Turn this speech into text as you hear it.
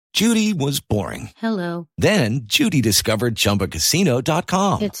Judy was boring. Hello. Then Judy discovered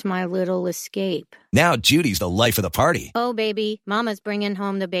ChumbaCasino.com. It's my little escape. Now Judy's the life of the party. Oh, baby, mama's bringing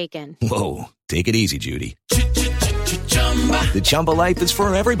home the bacon. Whoa, take it easy, Judy. The Chumba life is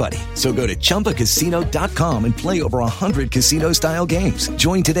for everybody. So go to ChumbaCasino.com and play over 100 casino-style games.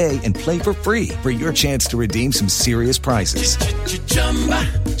 Join today and play for free for your chance to redeem some serious prizes.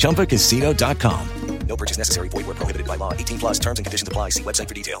 ChumbaCasino.com. No purchase necessary. Void where prohibited by law. 18 plus terms and conditions apply. See website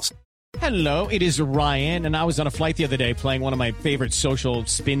for details. Hello, it is Ryan, and I was on a flight the other day playing one of my favorite social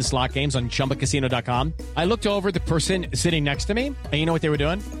spin slot games on ChumbaCasino.com. I looked over at the person sitting next to me, and you know what they were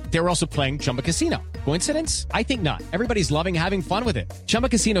doing? They were also playing Chumba Casino. Coincidence? I think not. Everybody's loving having fun with it. Chumba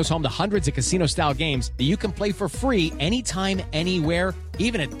Casino is home to hundreds of casino-style games that you can play for free anytime, anywhere,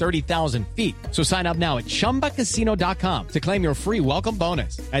 even at 30,000 feet. So sign up now at ChumbaCasino.com to claim your free welcome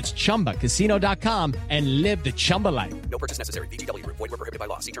bonus. That's ChumbaCasino.com and live the Chumba life. No purchase necessary. VGW. Void where prohibited by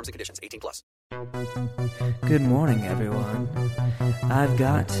law. See terms and conditions. 18 plus. Good morning, everyone. I've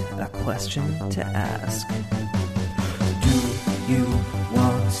got a question to ask. Do you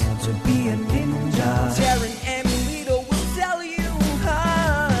want to be a ninja? Darren and Lito will tell you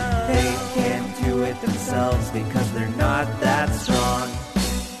how. They can't do it themselves because they're not that strong.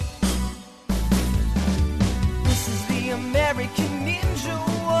 This is the American Ninja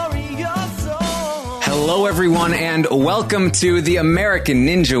Warrior song. Hello, everyone, and welcome to the American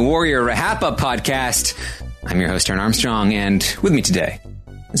Ninja Warrior Rahapa podcast. I'm your host, Aaron Armstrong, and with me today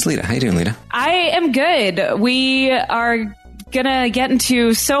is Lita. How you doing, Lita? I am good. We are gonna get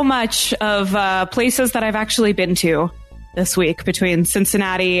into so much of places that I've actually been to this week between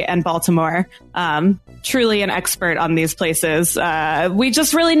Cincinnati and Baltimore. Truly an expert on these places. We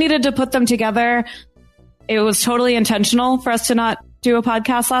just really needed to put them together. It was totally intentional for us to not do a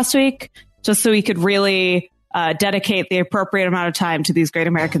podcast last week, just so we could really dedicate the appropriate amount of time to these great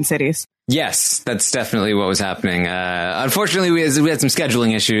American cities. Yes, that's definitely what was happening. Unfortunately, we had some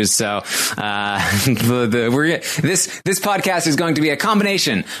scheduling issues, so this podcast is going to be a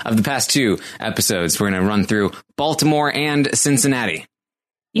combination of the past two episodes. We're going to run through Baltimore and Cincinnati.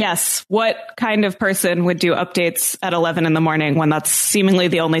 Yes. What kind of person would do updates at 11 in the morning when that's seemingly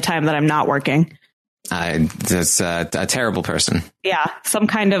the only time that I'm not working? That's a terrible person. Yeah, some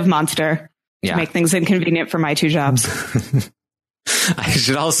kind of monster to make things inconvenient for my two jobs. I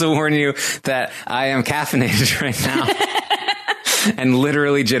should also warn you that I am caffeinated right now and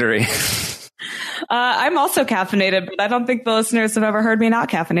literally jittery. I'm also caffeinated, but I don't think the listeners have ever heard me not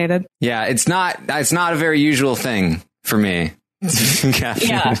caffeinated. Yeah, it's not a very usual thing for me.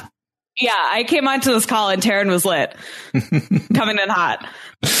 Yeah, I came onto this call and Taryn was lit, coming in hot.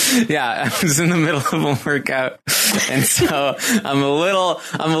 Yeah, I was in the middle of a workout, and so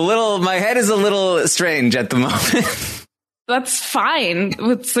my head is a little strange at the moment. That's fine.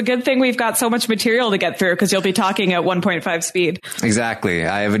 It's a good thing we've got so much material to get through because you'll be talking at 1.5 speed. Exactly.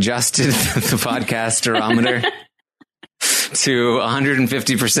 I have adjusted the podcasterometer to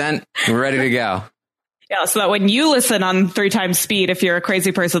 150%. We're ready to go. Yeah, so that when you listen on 3 times speed, if you're a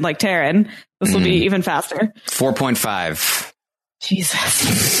crazy person like Taryn, this will be even faster. 4.5.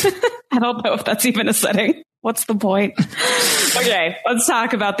 Jesus. I don't know if that's even a setting. What's the point? Okay, let's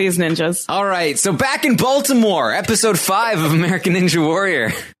talk about these ninjas. All right, so back in Baltimore, episode 5 of American Ninja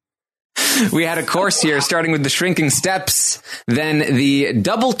Warrior. We had a course here starting with the shrinking steps, then the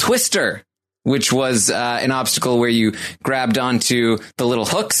double twister, which was an obstacle where you grabbed onto the little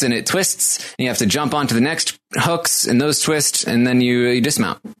hooks and it twists, and you have to jump onto the next hooks and those twist, and then you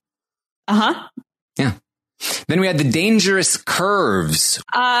dismount. Uh-huh. Yeah. Then we had the dangerous curves.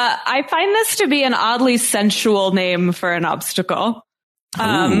 I find this to be an oddly sensual name for an obstacle.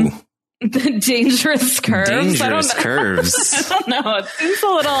 The dangerous curves. Dangerous curves. I don't know. It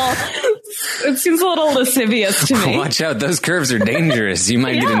seems a little lascivious to me. Watch out. Those curves are dangerous. You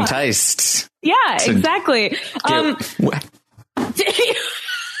might get enticed. Yeah, exactly.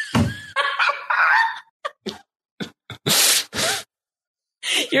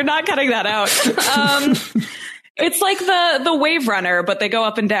 You're not cutting that out. It's like the Wave Runner, but they go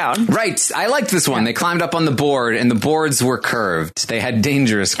up and down. Right. I liked this one. They climbed up on the board, and the boards were curved. They had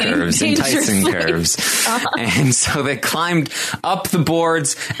dangerous curves, enticing curves. And so they climbed up the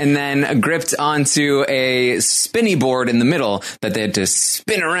boards and then gripped onto a spinny board in the middle that they had to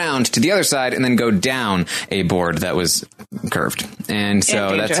spin around to the other side and then go down a board that was curved. And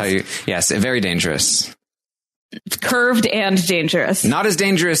so that's how you... Yes, very dangerous. Curved and dangerous. Not as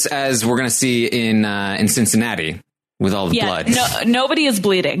dangerous as we're going to see in Cincinnati with all the blood. Nobody is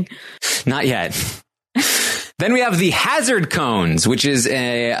bleeding. Not yet. Then we have the hazard cones, which is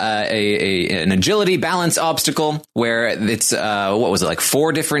an agility balance obstacle where it's what was it, like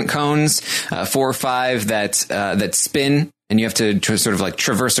 4 different cones, 4 or 5 that spin, and you have to sort of like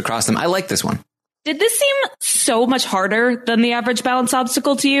traverse across them. I like this one. Did this seem so much harder than the average balance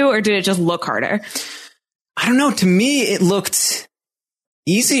obstacle to you, or did it just look harder? I don't know. To me, it looked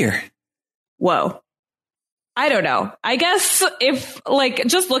easier. Whoa. I don't know. I guess if like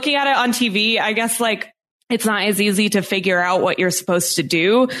just looking at it on TV, I guess like it's not as easy to figure out what you're supposed to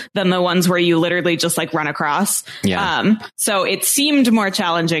do than the ones where you literally just like run across. Yeah. So it seemed more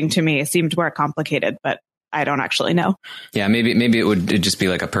challenging to me. It seemed more complicated, but I don't actually know. Yeah, maybe it'd just be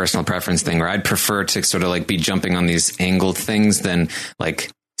like a personal preference thing where I'd prefer to sort of like be jumping on these angled things than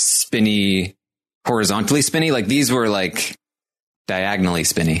like spinny, horizontally spinny. Like these were like diagonally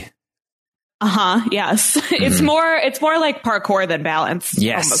spinny. Yes. Mm-hmm. It's more like parkour than balance.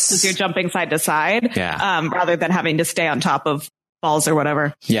 Yes. Almost, because you're jumping side to side. Yeah. Rather than having to stay on top of balls or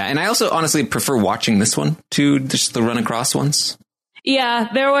whatever. Yeah. And I also honestly prefer watching this one to just the run across ones. Yeah.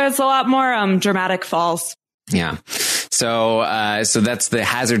 There was a lot more dramatic falls. Yeah. So that's the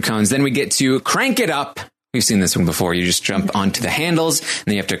hazard cones. Then we get to crank it up. We've seen this one before. You just jump onto the handles and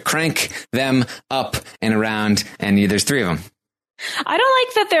then you have to crank them up and around. And there's 3 of them. I don't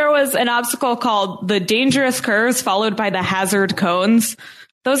like that there was an obstacle called the dangerous curves followed by the hazard cones.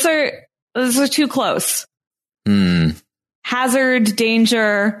 Those are too close. Hazard,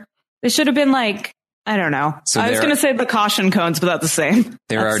 danger. They should have been like, I don't know. So I was going to say the caution cones, but that's the same.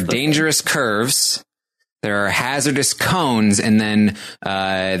 There are dangerous curves. There are hazardous cones, and then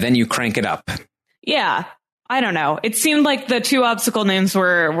you crank it up. Yeah. I don't know. It seemed like the 2 obstacle names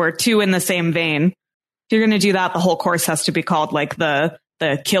were 2 in the same vein. If you're going to do that, the whole course has to be called like the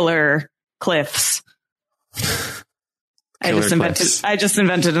killer cliffs. I just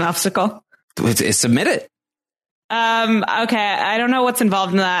invented an obstacle. Submit it. Okay. I don't know what's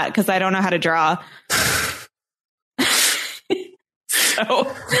involved in that because I don't know how to draw.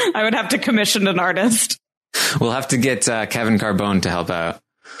 So I would have to commission an artist. We'll have to get Kevin Carbone to help out.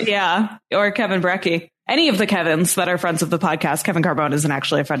 Yeah. Or Kevin Brecky. Any of the Kevins that are friends of the podcast. Kevin Carbone isn't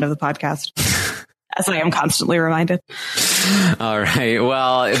actually a friend of the podcast. As I am constantly reminded. All right.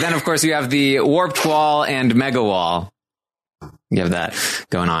 Well, then, of course, you have the warped wall and mega wall. You have that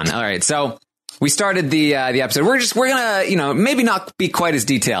going on. All right. So we started the episode. We're going to, maybe not be quite as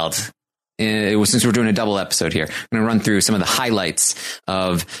detailed since we're doing a double episode here. I'm going to run through some of the highlights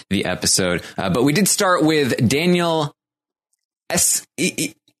of the episode. But we did start with Daniel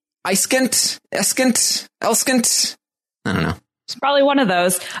Elskent. I don't know. It's probably one of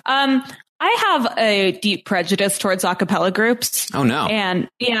those. I have a deep prejudice towards a cappella groups. Oh, no. And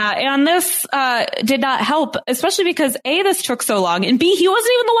this did not help, especially because A, this took so long, and B, he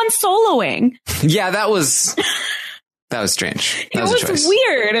wasn't even the one soloing. Yeah, that was strange. That was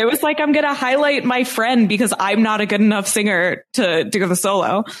weird. It was like, I'm going to highlight my friend because I'm not a good enough singer to do the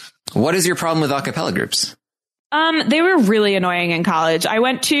solo. What is your problem with a cappella groups? They were really annoying in college. I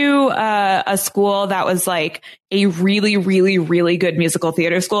went to a school that was like a really, really, really good musical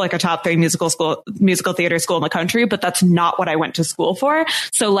theater school, like a top 3 musical theater school in the country, but that's not what I went to school for.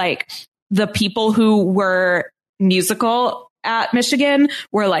 So like the people who were musical at Michigan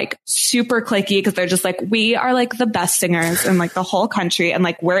were like super cliquey because they're just like, we are like the best singers in like the whole country. And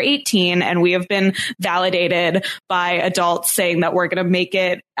like, we're 18 and we have been validated by adults saying that we're going to make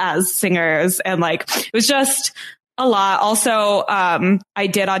it as singers. And like, it was just a lot. Also, I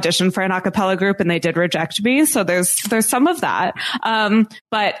did audition for an a cappella group and they did reject me. So there's some of that.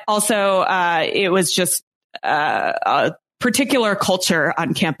 But also, it was just, a particular culture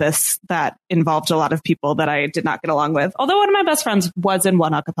on campus that involved a lot of people that I did not get along with. Although one of my best friends was in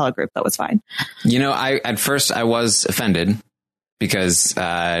one a cappella group that was fine. At first I was offended because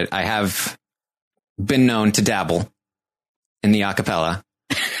I have been known to dabble in the a cappella.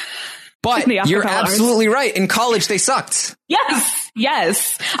 But you're absolutely right. In college, they sucked.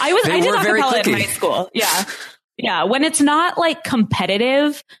 Yes. I did a cappella in high school. Yeah. Yeah. When it's not like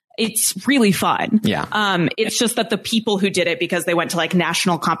competitive, it's really fun. Yeah. It's just that the people who did it because they went to like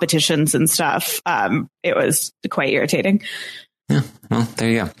national competitions and stuff, it was quite irritating. Yeah. Well, there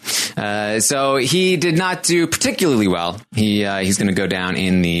you go. So he did not do particularly well. He's going to go down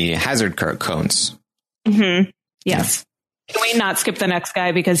in the hazard cones. Mm-hmm. Yes. Yeah. Can we not skip the next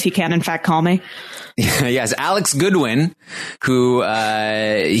guy because he can in fact call me? Yes. Alex Goodwin, who,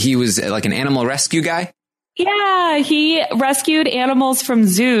 he was like an animal rescue guy. Yeah, he rescued animals from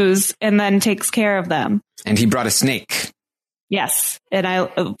zoos and then takes care of them. And he brought a snake. Yes. And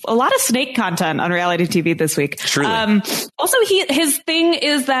a lot of snake content on reality TV this week. Truly. Also, his thing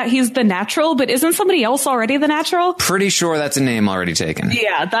is that he's the natural, but isn't somebody else already the natural? Pretty sure that's a name already taken.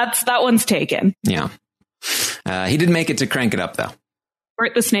 Yeah, that one's taken. Yeah. He did make it to Crank It Up, though.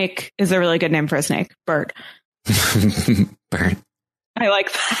 Bert the Snake is a really good name for a snake. Bert. Bert. I like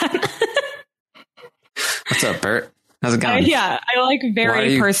that. What's up, Bert? How's it going? Yeah, I like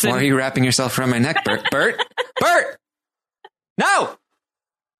very person. Why are you wrapping yourself around my neck, Bert? Bert? Bert! No!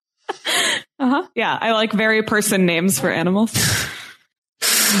 Yeah, I like very person names for animals.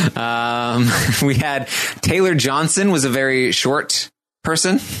 We had Taylor Johnson was a very short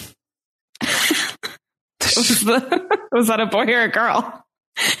person. Was that a boy or a girl?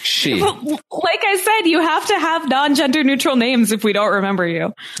 She. Like I said, you have to have non-gender neutral names if we don't remember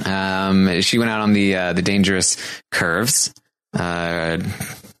you. She went out on the dangerous curves. Not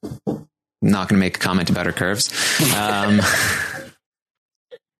going to make a comment about her curves.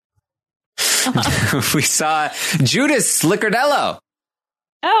 We saw Judas Liccardello.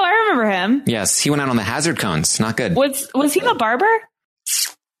 Oh, I remember him. Yes, he went out on the hazard cones. Not good. Was he the barber?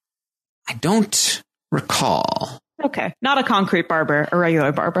 I don't recall. Okay, not a concrete barber, a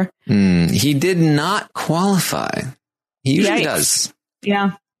regular barber. He did not qualify. He usually does.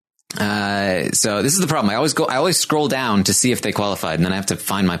 Yeah. So this is the problem. I always scroll down to see if they qualified, and then I have to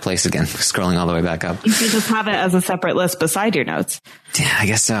find my place again, scrolling all the way back up. You should just have it as a separate list beside your notes. Yeah, I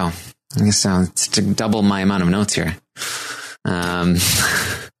guess so. It's to double my amount of notes here. Kevin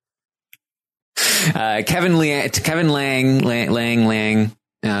Lang went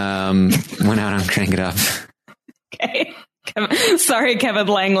out on Crank It Up. Okay. Sorry, Kevin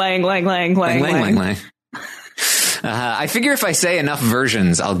Lang. I figure if I say enough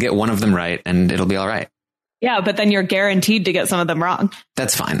versions, I'll get one of them right, and it'll be all right. Yeah, but then you're guaranteed to get some of them wrong.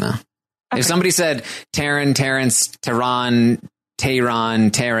 That's fine, though. Okay. If somebody said Taryn, Terrence, Tehran,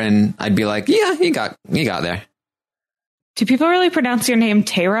 Taryn, I'd be like, yeah, you got there. Do people really pronounce your name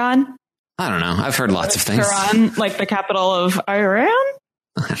Tehran? I don't know. I've heard lots of things. Tehran, like the capital of Iran?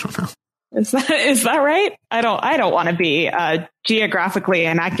 I don't know. Is that right? I don't want to be geographically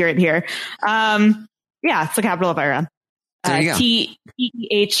inaccurate here. Yeah, it's the capital of Iran. There you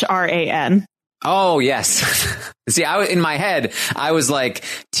go. Tehran. Oh, yes. See, in my head, I was like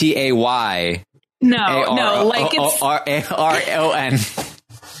Tay. No, like it's Ron.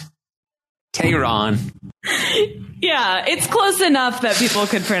 Tehran. Yeah, it's close enough that people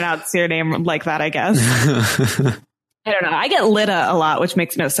could pronounce your name like that, I guess. I don't know. I get Lita a lot, which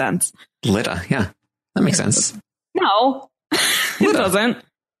makes no sense. Lita, yeah. That makes sense. No, it doesn't.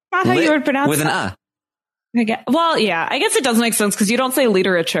 Not how you would pronounce it. With an Well, yeah, I guess it does make sense because you don't say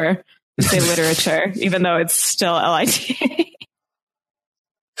literature. You say literature, even though it's still LIT.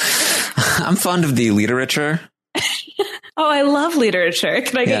 I'm fond of the literature. Oh, I love literature.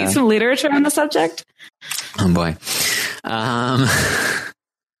 Can I get you some literature on the subject? Oh, boy.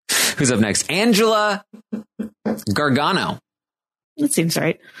 Who's up next? Angela Gargano. That seems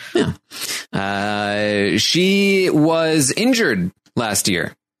right. Yeah. She was injured last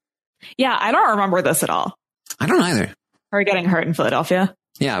year. Yeah, I don't remember this at all. I don't either. Her getting hurt in Philadelphia.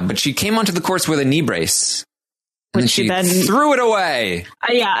 Yeah, but she came onto the course with a knee brace. And Which she then threw it away.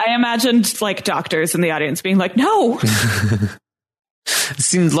 Yeah, I imagined like doctors in the audience being like, no. It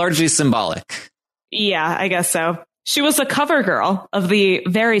seemed largely symbolic. Yeah, I guess so. She was a cover girl of the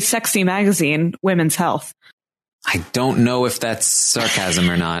very sexy magazine, Women's Health. I don't know if that's sarcasm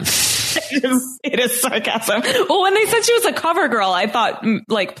or not. It is sarcasm. Well, when they said she was a cover girl, I thought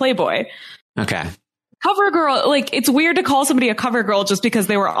like Playboy. Okay. Cover girl, like it's weird to call somebody a cover girl just because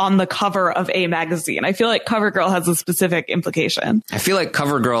they were on the cover of a magazine. I feel like cover girl has a specific implication. I feel like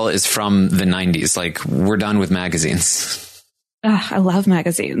cover girl is from the 90s. Like we're done with magazines. I love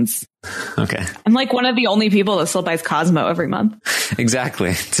magazines. Okay. I'm like one of the only people that still buys Cosmo every month.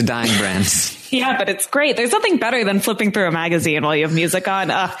 Exactly. It's a dying brand. Yeah, but it's great. There's nothing better than flipping through a magazine while you have music on.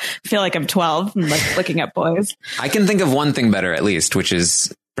 I feel like I'm 12 and like looking at boys. I can think of one thing better, at least, which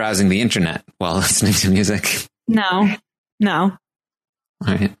is browsing the internet while listening to music. No. All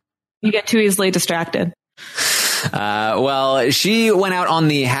right. You get too easily distracted. Well, she went out on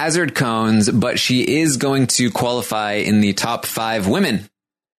the hazard cones, but she is going to qualify in the top 5 women.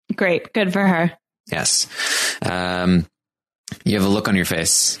 Great. Good for her. Yes. You have a look on your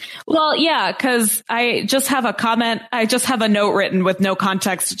face. Well, yeah, because I just have a comment. I just have a note written with no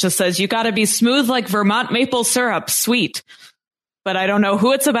context. It just says, you got to be smooth like Vermont maple syrup, sweet. But I don't know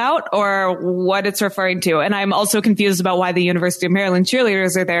who it's about or what it's referring to. And I'm also confused about why the University of Maryland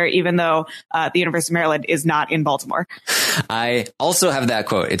cheerleaders are there, even though the University of Maryland is not in Baltimore. I also have that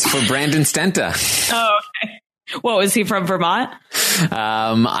quote. It's for Brandon Stenta. Oh, okay. What, was he from Vermont?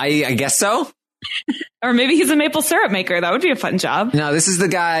 I guess so. Or maybe he's a maple syrup maker. That would be a fun job. No, this is the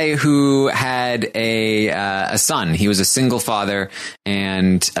guy who had a son. He was a single father,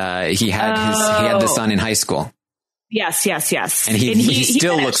 and he had the son in high school. Yes. And he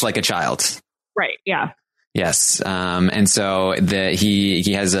still looks like a child. Right. Yeah. Yes. And so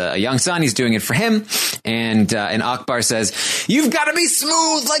he has a young son. He's doing it for him. And Akbar says, "You've got to be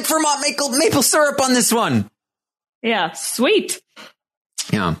smooth like Vermont maple syrup on this one." Yeah. Sweet.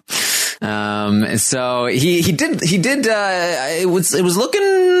 Yeah. So he did, it was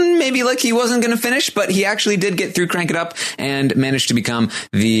looking maybe like he wasn't going to finish, but he actually did get through Crank It Up and managed to become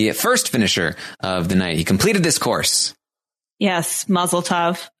the first finisher of the night. He completed this course. Yes. Mazel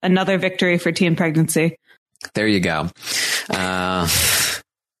tov. Another victory for teen pregnancy. There you go. Then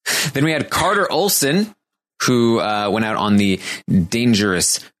we had Carter Olson, who went out on the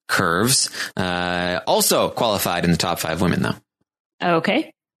dangerous curves. Also qualified in the top 5 women, though.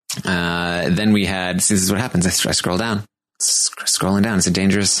 Okay. Then we had, this is what happens. I scroll down, scrolling down. It's a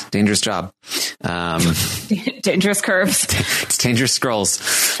dangerous job. Dangerous curves. It's dangerous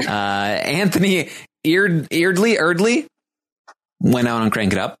scrolls. Anthony Eardley went out on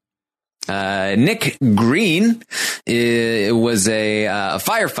Crank It Up. Nick Green was a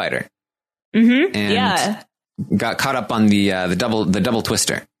firefighter. Mm-hmm. And got caught up on the double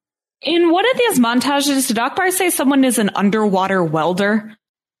twister. In one of these montages, did Akbar say someone is an underwater welder?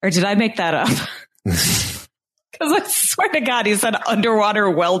 Or did I make that up? Because I swear to God, he said underwater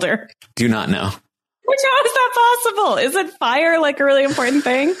welder. Do not know. Which, how is that possible? Isn't fire like a really important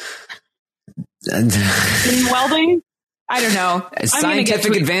thing? In welding? I don't know.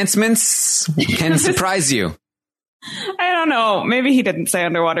 Scientific advancements can surprise you. I don't know. Maybe he didn't say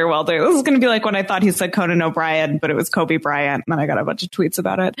underwater welder. This is going to be like when I thought he said Conan O'Brien, but it was Kobe Bryant. And then I got a bunch of tweets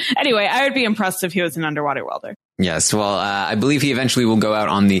about it. Anyway, I would be impressed if he was an underwater welder. Yes. Well, I believe he eventually will go out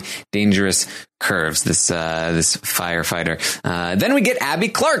on the dangerous curves, this firefighter. Then we get Abby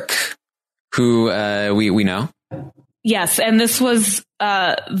Clark, who we know. Yes. And this was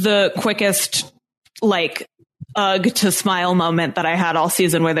the quickest, like, ugh to smile moment that I had all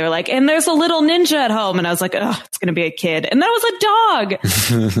season, where they were like, and there's a little ninja at home. And I was like, oh, it's going to be a kid. And that was a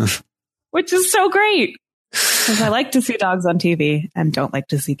dog, which is so great. Because I like to see dogs on TV and don't like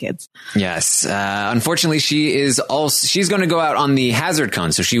to see kids. Yes. Unfortunately, she's going to go out on the hazard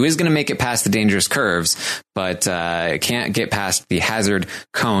cone. So she is going to make it past the dangerous curves, but can't get past the hazard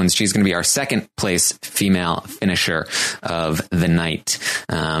cones. She's going to be our second place female finisher of the night.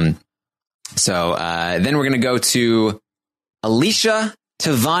 So then we're going to go to Alicia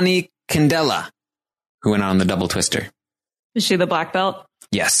Tavani Candela, who went on the double twister. Is she the black belt?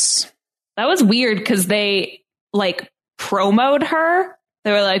 Yes. That was weird because they like promoted her.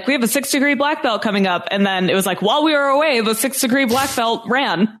 They were like, we have a 6-degree black belt coming up. And then it was like, while we were away, the 6-degree black belt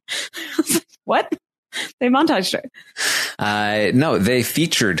ran. What? They montaged her. No, they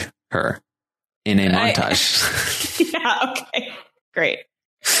featured her in a montage. Yeah. Okay. Great.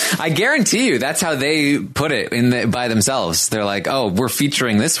 I guarantee you that's how they put it by themselves. They're like, oh, we're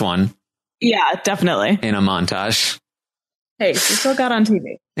featuring this one. Yeah, definitely. In a montage. Hey, she still got on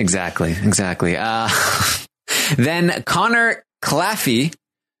TV. Exactly. Then Connor Claffey,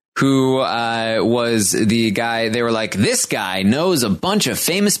 who was the guy, they were like, this guy knows a bunch of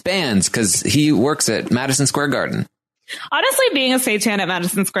famous bands because he works at Madison Square Garden. Honestly, being a stagehand at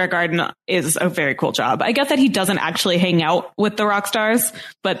Madison Square Garden is a very cool job. I get that he doesn't actually hang out with the rock stars,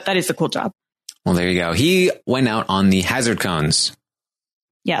 but that is a cool job. Well, there you go. He went out on the hazard cones.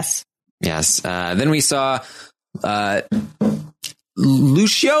 Yes. Then we saw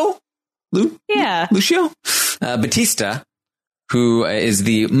Lucio Batista, who is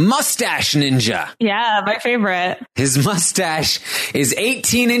the mustache ninja. Yeah, my favorite. His mustache is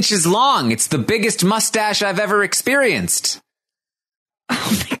 18 inches long. It's the biggest mustache I've ever experienced.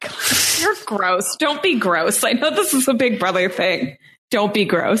 Oh my God. You're gross. Don't be gross. I know this is a Big Brother thing. Don't be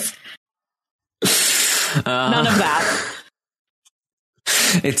gross. None of that.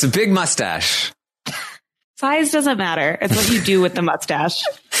 It's a big mustache. Size doesn't matter. It's what you do with the mustache.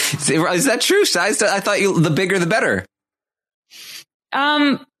 Is that true? Size? I thought the bigger the better.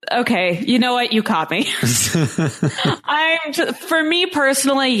 Okay. You know what? You caught me. For me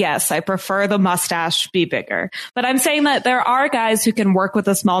personally, yes, I prefer the mustache be bigger, but I'm saying that there are guys who can work with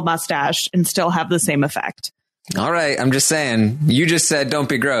a small mustache and still have the same effect. All right. I'm just saying, you just said, don't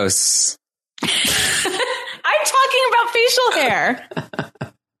be gross. I'm talking about facial hair.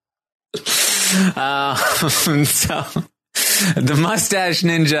 The Mustache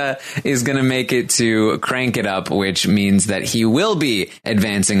Ninja is going to make it to Crank It Up, which means that he will be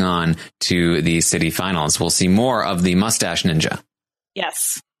advancing on to the city finals. We'll see more of the Mustache Ninja.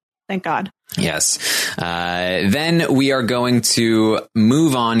 Yes. Thank God. Yes. Then we are going to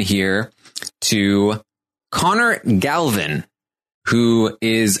move on here to Connor Galvin, who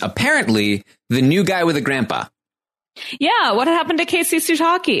is apparently the new guy with a grandpa. Yeah. What happened to Casey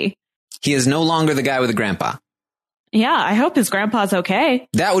Sutaki? He is no longer the guy with a grandpa. Yeah. I hope his grandpa's okay.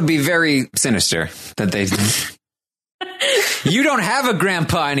 That would be very sinister that they... You don't have a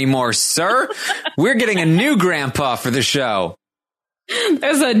grandpa anymore, sir. We're getting a new grandpa for the show.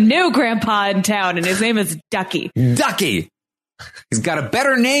 There's a new grandpa in town, and his name is Ducky. Ducky. He's got a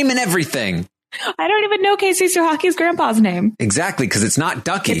better name and everything. I don't even know Casey Suhaki's grandpa's name. Exactly, because it's not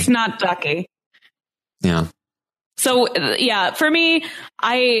Ducky. It's not Ducky. Yeah. So, yeah, for me,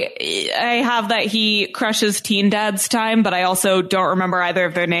 I have that he crushes Teen Dad's time, but I also don't remember either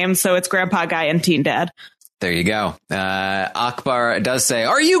of their names, so it's Grandpa Guy and Teen Dad. There you go. Akbar does say,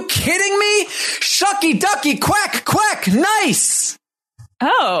 "Are you kidding me? Shucky ducky quack quack, nice."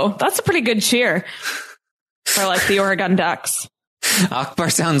 Oh, that's a pretty good cheer for like the Oregon Ducks.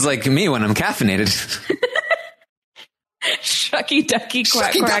 Akbar sounds like me when I'm caffeinated. Shucky ducky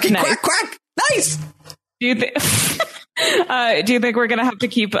quack Shucky quack, ducky nice. quack quack, nice. Do you think we're gonna have to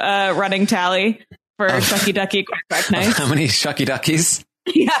keep running tally for Shucky ducky quack quack, nice? How many Shucky duckies?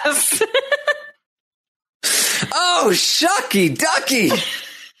 Yes. Oh, Shucky ducky.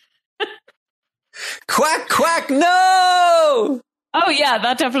 Quack quack, no. Oh, yeah,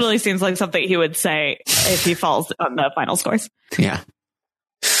 that definitely seems like something he would say if he falls on the final scores. Yeah.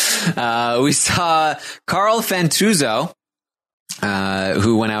 We saw Carl Fantuzzo,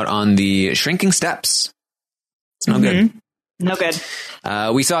 who went out on the Shrinking Steps. It's no good. No good.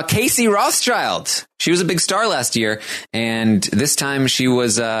 We saw Casey Rothschild. She was a big star last year, and this time she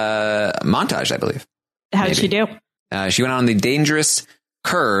was montage, I believe. How did she do? She went out on the Dangerous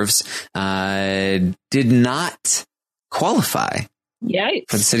Curves, did not qualify. Yikes.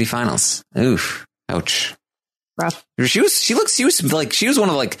 For the city finals. Oof. Ouch. Rough. She was one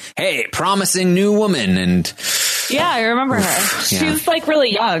of like, hey, promising new woman. And yeah, I remember her. Yeah. She's like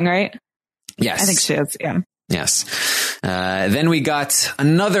really young, right? Yes. I think she is. Yeah. Yes. Then we got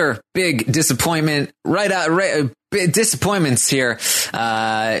another big disappointment disappointments here.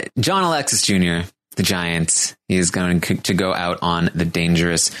 John Alexis Jr., the Giant, he is going to go out on the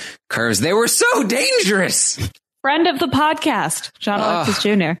Dangerous Curves. They were so dangerous. Friend of the podcast, John Alexis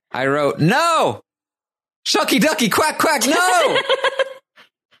Jr. I wrote, no! Shucky ducky quack quack, no!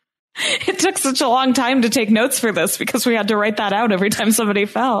 It took such a long time to take notes for this because we had to write that out every time somebody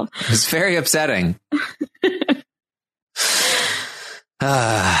fell. It was very upsetting.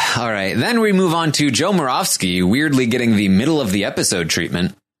 All right. Then we move on to Joe Moravsky, weirdly getting the middle of the episode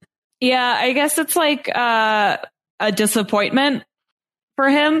treatment. Yeah, I guess it's like a disappointment for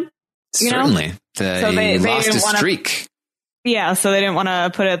him. Certainly. He lost his streak. Yeah, so they didn't want to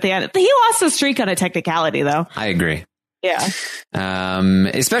put it at the end. He lost his streak on a technicality, though. I agree. Yeah.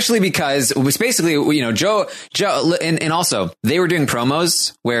 Especially because it was basically, Joe, and also they were doing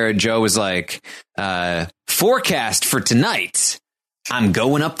promos where Joe was like, forecast for tonight, I'm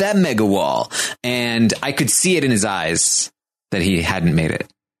going up that mega wall. And I could see it in his eyes that he hadn't made it.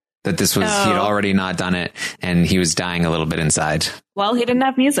 That this was, he had already not done it, and he was dying a little bit inside. Well, he didn't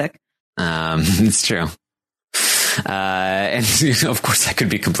have music. It's true. And of course I could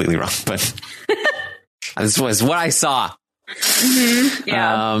be completely wrong, but this was what I saw. Mm-hmm.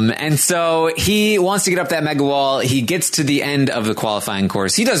 Yeah. And so he wants to get up that mega wall. He gets to the end of the qualifying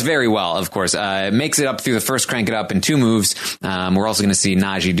course. He does very well, of course. Makes it up through the first Crank It Up in 2 moves. We're also going to see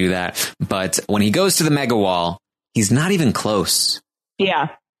Najee do that. But when he goes to the mega wall, he's not even close. Yeah.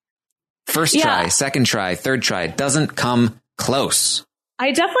 First try, second try, third try, doesn't come close.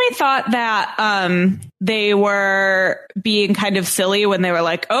 I definitely thought that they were being kind of silly when they were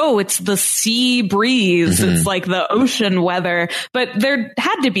like, oh, it's the sea breeze. Mm-hmm. It's like the ocean weather. But there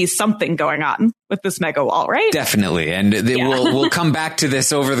had to be something going on with this mega wall, right? Definitely. And we'll come back to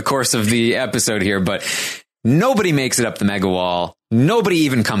this over the course of the episode here. But nobody makes it up the mega wall. Nobody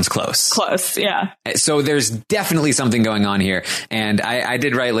even comes close. Close, yeah. So there's definitely something going on here. And I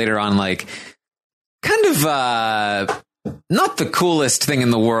did write later on, like, kind of not the coolest thing in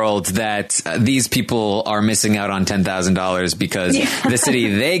the world that these people are missing out on $10,000 because the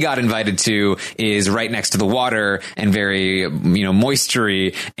city they got invited to is right next to the water and very,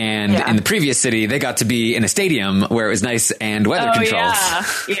 moistery. And in the previous city, they got to be in a stadium where it was nice and weather controlled.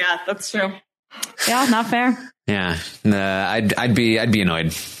 Yeah, that's true. Yeah, not fair. Yeah, I'd be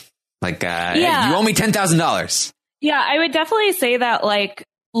annoyed. Like, hey, you owe me $10,000. Yeah, I would definitely say that like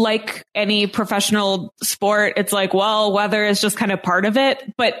any professional sport, it's like, well, weather is just kind of part of it.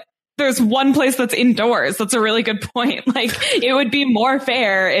 But there's one place that's indoors. That's a really good point. Like, it would be more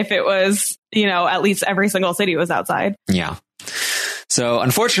fair if it was, at least every single city was outside. Yeah. So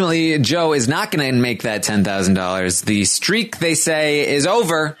unfortunately, Joe is not going to make that $10,000. The streak, they say, is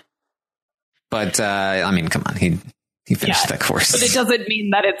over. But come on, he finished that course. But it doesn't mean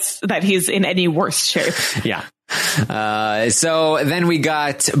that he's in any worse shape. Yeah. So then we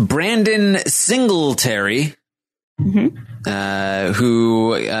got Brandon Singletary, who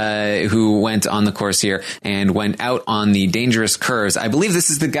went on the course here and went out on the dangerous curves. I believe this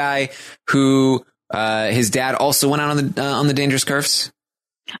is the guy who his dad also went out on the dangerous curves.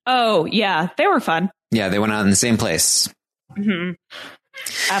 Oh yeah, they were fun. Yeah, they went out in the same place. Mm-hmm.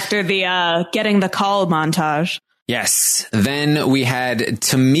 After the getting the call montage. Yes. Then we had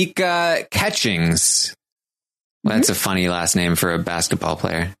Tamika Catchings. Well, that's a funny last name for a basketball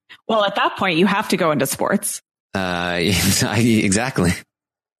player. Well, at that point, you have to go into sports. Exactly.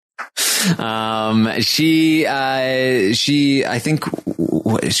 I'm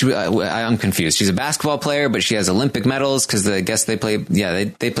confused. She's a basketball player, but she has Olympic medals because I guess they play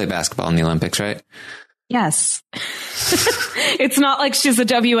basketball in the Olympics, right? Yes. It's not like she's a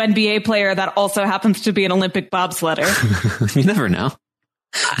WNBA player that also happens to be an Olympic bobsledder. You never know.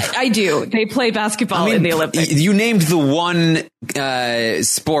 I do. They play basketball in the Olympics. You named the one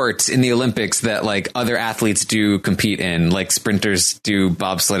sport in the Olympics that like other athletes do compete in, like sprinters do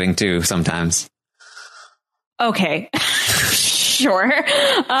bobsledding too sometimes. Okay. Sure.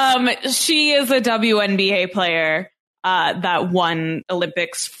 She is a WNBA player that won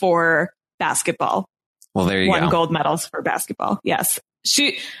Olympics for basketball. Well, there you go. Won gold medals for basketball. Yes.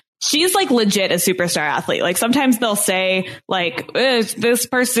 She's like legit a superstar athlete. Like sometimes they'll say like, this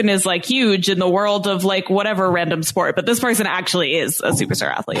person is like huge in the world of like whatever random sport, but this person actually is a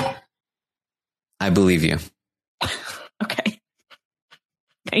superstar athlete. I believe you. Okay.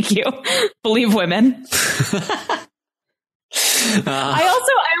 Thank you. Believe women. I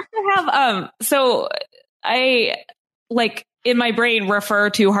also have, so I like in my brain refer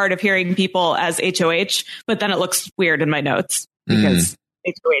to hard of hearing people as HOH, but then it looks weird in my notes because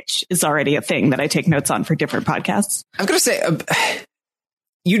HOH is already a thing that I take notes on for different podcasts. I'm going to say,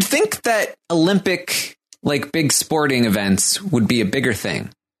 you'd think that Olympic, like big sporting events would be a bigger thing.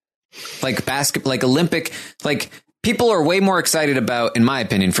 Like basketball, like Olympic, like people are way more excited about, in my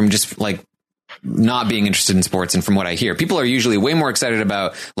opinion, from just like not being interested in sports. And from what I hear, people are usually way more excited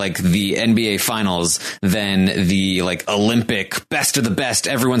about like the NBA finals than the like Olympic best of the best,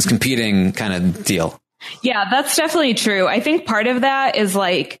 everyone's competing kind of deal. Yeah, that's definitely true. I think part of that is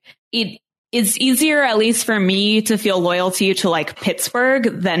like it is easier, at least for me, to feel loyalty to like Pittsburgh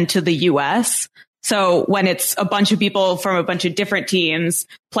than to the US. So when it's a bunch of people from a bunch of different teams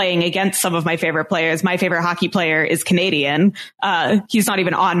playing against some of my favorite players, my favorite hockey player is Canadian. He's not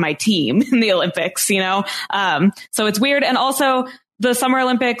even on my team in the Olympics, so it's weird. And also the Summer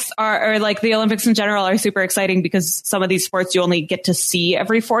Olympics or like the Olympics in general are super exciting because some of these sports you only get to see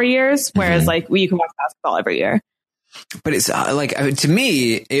every 4 years, whereas like you can watch basketball every year. But it's like, to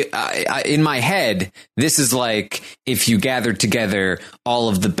me, in my head, this is like if you gathered together all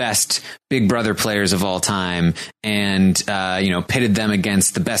of the best Big Brother players of all time and, pitted them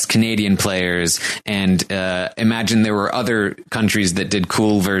against the best Canadian players and imagine there were other countries that did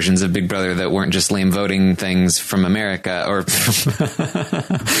cool versions of Big Brother that weren't just lame voting things from America or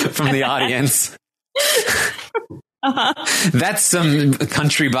from the audience. That's some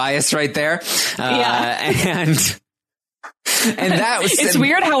country bias right there. And that was it's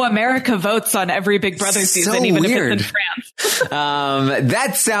weird how America votes on every Big Brother season, so even weird. If it's in France.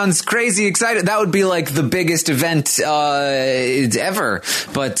 That sounds crazy excited. That would be like the biggest event ever.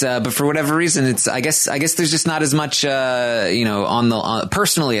 But for whatever reason, it's I guess there's just not as much on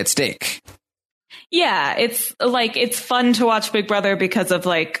personally at stake. Yeah, it's like it's fun to watch Big Brother because of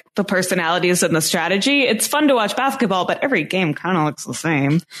like the personalities and the strategy. It's fun to watch basketball, but every game kind of looks the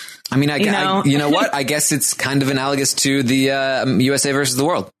same. I mean, you know what? I guess it's kind of analogous to the USA versus the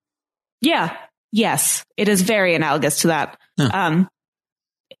world. Yeah. Yes, it is very analogous to that. Huh.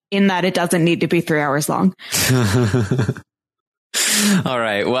 In that it doesn't need to be 3 hours long. All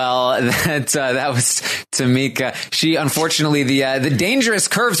right. Well, that was Tamika. She unfortunately the dangerous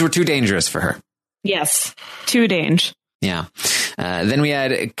curves were too dangerous for her. Yes, too dangerous. Yeah. Then we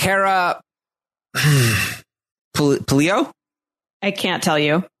had Kara Polio. I can't tell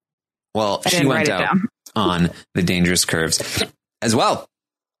you. Well, she went out on the dangerous curves as well.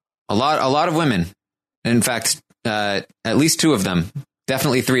 A lot of women. In fact, at least two of them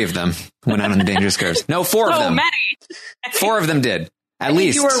Definitely 3 of them went out on the dangerous curves. No, 4 of them. Many. 4 of them did. At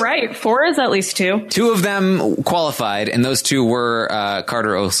least. You were right. 4 is at least 2. 2 of them qualified, and those 2 were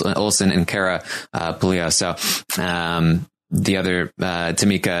Carter Olson and Kara Puleo. So the other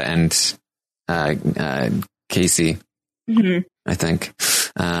Tamika and Casey, I think.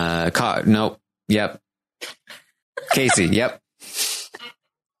 Nope. Yep. Casey. Yep.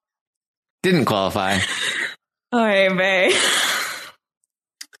 Didn't qualify. All right, May.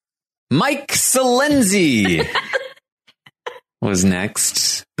 Mike Salenzi was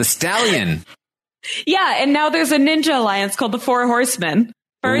next. The Stallion. Yeah, and now there's a ninja alliance called the Four Horsemen.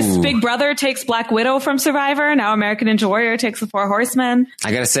 First, Big Brother takes Black Widow from Survivor. Now American Ninja Warrior takes the Four Horsemen.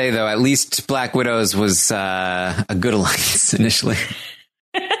 I gotta say, though, at least Black Widow's was a good alliance initially.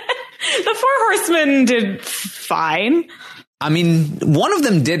 The Four Horsemen did fine. I mean, one of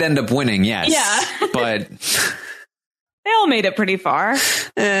them did end up winning, yes. Yeah. But they all made it pretty far.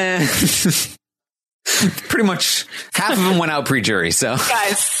 Pretty much half of them went out pre-jury, so.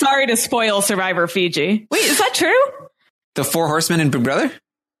 Guys, sorry to spoil Survivor Fiji. Wait, is that true? The Four Horsemen in Big Brother?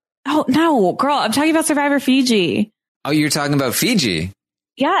 Oh, no, girl, I'm talking about Survivor Fiji. Oh, you're talking about Fiji?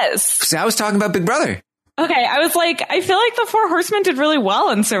 Yes. See, I was talking about Big Brother. Okay, I was like, I feel like the Four Horsemen did really well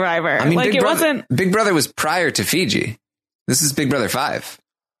in Survivor. I mean, like, Big Brother was prior to Fiji. This is Big Brother 5.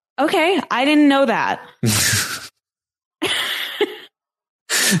 Okay, I didn't know that.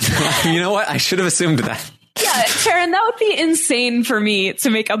 You know what? I should have assumed that. Yeah, Sharon, that would be insane for me to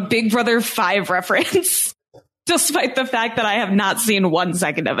make a Big Brother 5 reference, despite the fact that I have not seen 1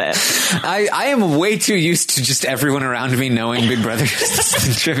 second of it. I am way too used to just everyone around me knowing Big Brother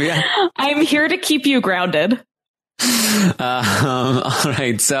trivia. I'm here to keep you grounded. All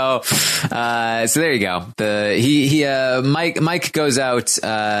right, so there you go. Mike goes out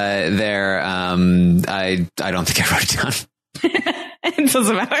there. I don't think I wrote it down. It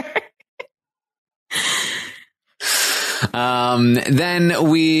doesn't matter. Then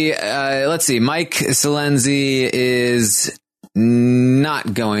we let's see. Mike Salenzi is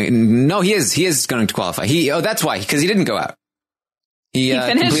not going. No, he is going to qualify. That's why, because he didn't go out. He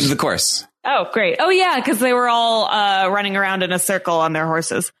completed the course. Oh, great. Oh, yeah, because they were all running around in a circle on their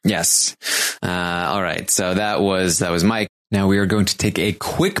horses. Yes. All right. So that was Mike. Now we are going to take a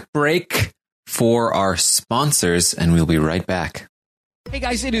quick break for our sponsors, and we'll be right back. Hey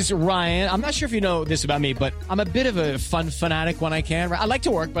guys, it is Ryan. I'm not sure if you know this about me, but I'm a bit of a fun fanatic when I can. I like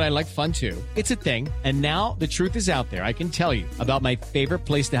to work, but I like fun too. It's a thing. And now the truth is out there. I can tell you about my favorite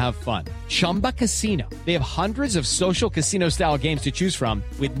place to have fun. Chumba Casino. They have hundreds of social casino style games to choose from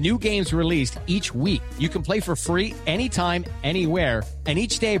with new games released each week. You can play for free anytime, anywhere. And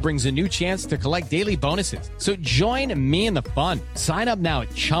each day brings a new chance to collect daily bonuses. So join me in the fun. Sign up now at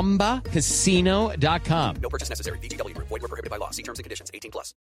ChumbaCasino.com. No purchase necessary. VGW. Void where prohibited by law. See terms and conditions.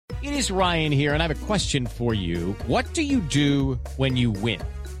 18+. It is Ryan here, and I have a question for you. What do you do when you win?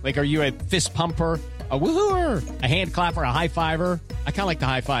 Like, are you a fist pumper, a woohooer, a hand clapper, a high fiver? I kind of like the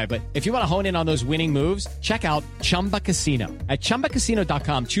high five, but if you want to hone in on those winning moves, check out Chumba Casino. At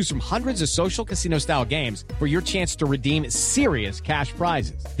ChumbaCasino.com, choose from hundreds of social casino style games for your chance to redeem serious cash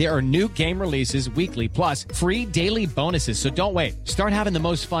prizes. There are new game releases weekly, plus free daily bonuses. So don't wait. Start having the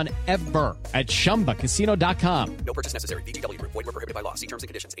most fun ever at ChumbaCasino.com. No purchase necessary. VGW. Void where prohibited by law. See terms and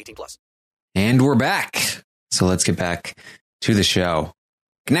conditions. 18+. And we're back. So let's get back to the show.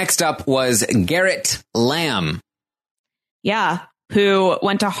 Next up was Garrett Lamb. Yeah, who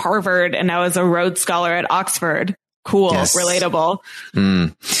went to Harvard and now is a Rhodes Scholar at Oxford. Cool, yes. Relatable.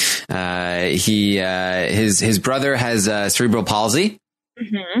 His brother has cerebral palsy,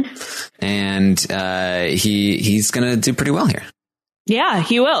 and he's going to do pretty well here. Yeah,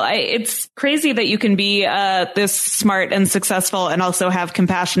 he will. It's crazy that you can be this smart and successful and also have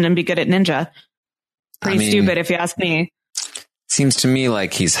compassion and be good at ninja. Pretty stupid, if you ask me. Seems to me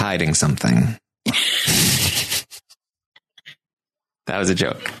like he's hiding something. That was a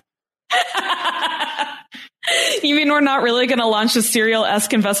joke. You mean we're not really going to launch a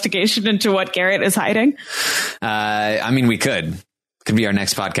serial-esque investigation into what Garrett is hiding? I mean, we could. Could be our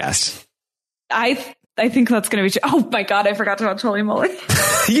next podcast. I think that's going to be... Oh my God, I forgot to watch Holy Moly.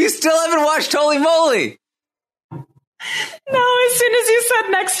 You still haven't watched Holy Moly? No, as soon as you said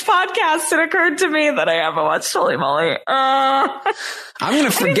next podcast, it occurred to me that I haven't watched Holy Moly. I'm going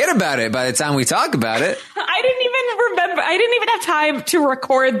to forget about it by the time we talk about it. I didn't even remember. I didn't even have time to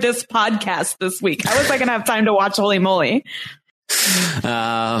record this podcast this week. How was I going to have time to watch Holy Moly?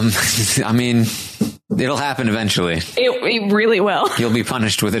 I mean, it'll happen eventually. It really will. You'll be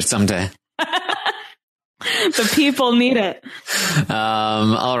punished with it someday. The people need it.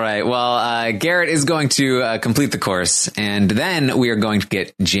 All right. Well, Garrett is going to complete the course, and then we are going to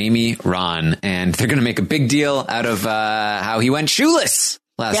get Jamie Ron, and they're going to make a big deal out of how he went shoeless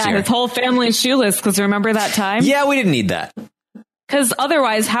last year. His whole family is shoeless, because remember that time? Yeah, we didn't need that. Because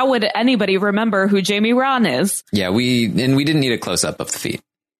otherwise, how would anybody remember who Jamie Ron is? Yeah, we didn't need a close-up of the feet.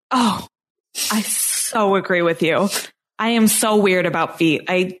 Oh, I so agree with you. I am so weird about feet.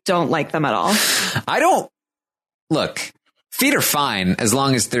 I don't like them at all. I don't. Look, feet are fine as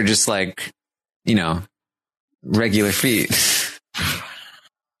long as they're just like, regular feet.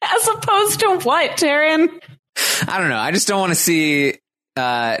 As opposed to what, Taryn? I don't know. I just don't want to see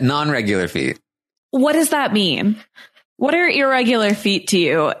non-regular feet. What does that mean? What are irregular feet to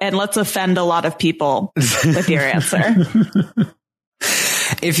you? And let's offend a lot of people with your answer.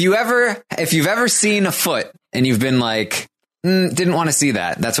 If you've ever seen a foot and you've been like, didn't want to see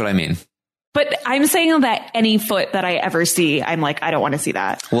that. That's what I mean. But I'm saying that any foot that I ever see, I'm like, I don't want to see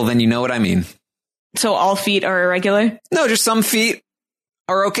that. Well, then you know what I mean. So all feet are irregular? No, just some feet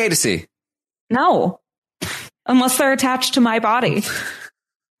are okay to see. No. Unless they're attached to my body.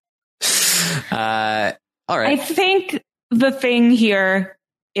 All right. I think the thing here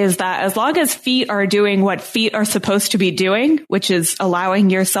is that as long as feet are doing what feet are supposed to be doing, which is allowing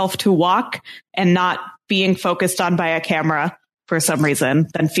yourself to walk and not being focused on by a camera for some reason,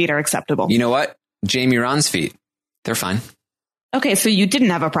 then feet are acceptable. You know what? Jamie Ron's feet, they're fine. Okay, so you didn't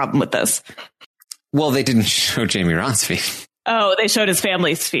have a problem with this. Well, they didn't show Jamie Ron's feet. Oh, they showed his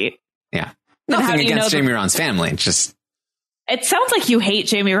family's feet. Yeah. Nothing against Jamie Ron's family. Just... It sounds like you hate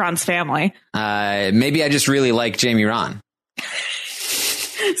Jamie Ron's family. Maybe I just really like Jamie Ron.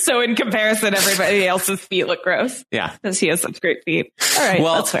 So in comparison, everybody else's feet look gross. Yeah. Because he has such great feet. All right,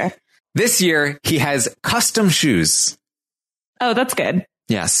 well, that's fair. This year, he has custom shoes. Oh, that's good.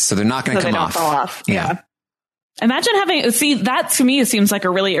 Yes, so they're not going to come off. So they don't fall off. Yeah. Imagine that to me seems like a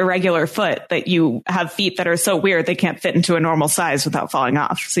really irregular foot, that you have feet that are so weird they can't fit into a normal size without falling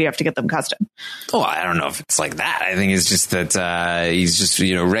off. So you have to get them custom. Oh, I don't know if it's like that. I think it's just that he's just,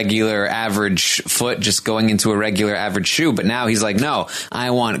 regular average foot just going into a regular average shoe. But now he's like, no,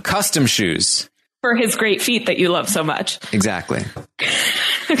 I want custom shoes. For his great feet that you love so much. Exactly.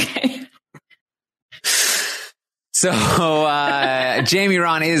 Okay. So Jamie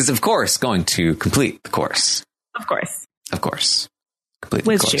Ron is, of course, going to complete the course. Of course. Complete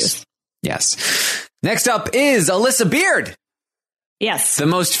With the course. shoes. Yes. Next up is Alyssa Beard. Yes. The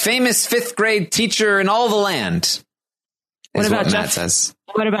most famous 5th grade teacher in all the land. What about Matt Jeff? Says.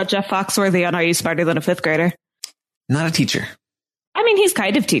 What about Jeff Foxworthy on Are You Smarter Than a 5th Grader? Not a teacher. I mean, he's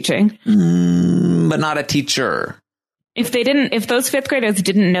kind of teaching. But not a teacher. If those 5th graders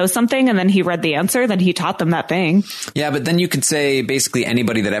didn't know something and then he read the answer, then he taught them that thing. Yeah, but then you could say basically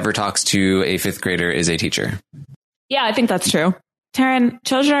anybody that ever talks to a 5th grader is a teacher. Yeah, I think that's true. Taryn,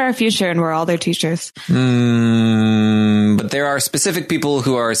 children are our future and we're all their teachers. But there are specific people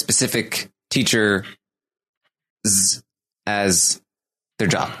who are specific teachers as their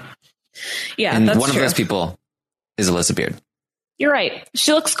job. Yeah, and that's one true. of those people is Alyssa Beard. You're right.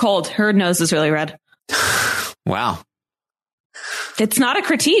 She looks cold. Her nose is really red. Wow. It's not a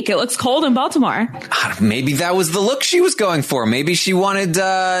critique. It looks cold in Baltimore. Maybe that was the look she was going for. Maybe she wanted,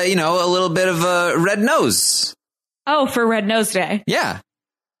 a little bit of a red nose. Oh, for Red Nose Day. Yeah.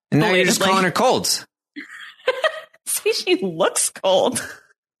 And now you're just calling her cold. See, she looks cold.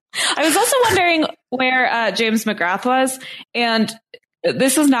 I was also wondering where James McGrath was. And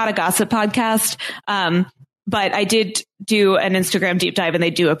this is not a gossip podcast. But I did do an Instagram deep dive and they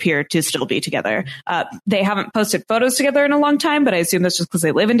do appear to still be together. They haven't posted photos together in a long time, but I assume that's just because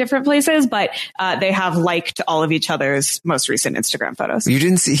they live in different places. But they have liked all of each other's most recent Instagram photos. You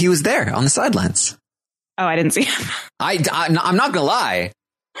didn't see, he was there on the sidelines. Oh, I didn't see him. I'm not going to lie.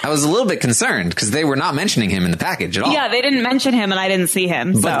 I was a little bit concerned because they were not mentioning him in the package at all. Yeah, they didn't mention him and I didn't see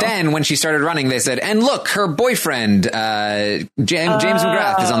him. But then when she started running, they said, and look, her boyfriend, James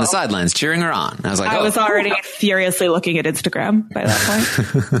McGrath, is on the sidelines cheering her on. I was like, I was already furiously looking at Instagram by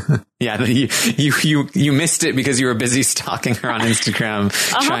that point. Yeah, you missed it because you were busy stalking her on Instagram,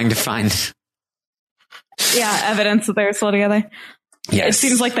 trying to find. Yeah, evidence that they're still together. Yes. It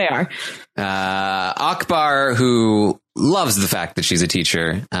seems like they are. Akbar, who loves the fact that she's a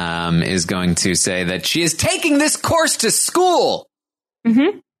teacher, is going to say that she is taking this course to school.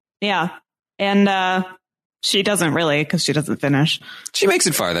 Mm-hmm. Yeah. And she doesn't really, because she doesn't finish. She makes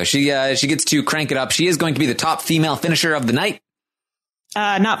it far, though. She gets to crank it up. She is going to be the top female finisher of the night.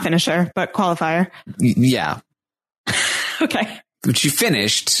 Not finisher, but qualifier. Yeah. Okay. She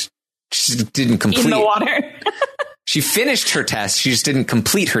finished. She didn't complete. In the water. She finished her test. She just didn't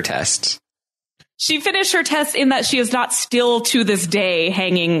complete her test. She finished her test in that she is not still to this day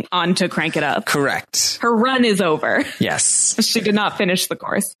hanging on to Crank It Up. Correct. Her run is over. Yes. She did not finish the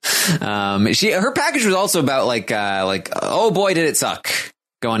course. Her package was also about like, oh boy, did it suck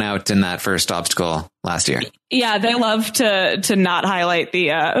going out in that first obstacle last year. Yeah, they love to not highlight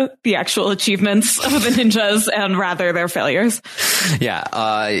the actual achievements of the ninjas and rather their failures. Yeah.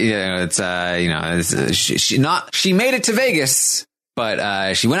 She made it to Vegas.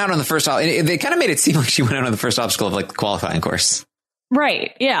 But she went out on the first. They kind of made it seem like she went out on the first obstacle of like the qualifying course.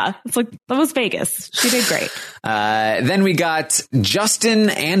 Right. Yeah. It's like that was Vegas. She did great. Then we got Justin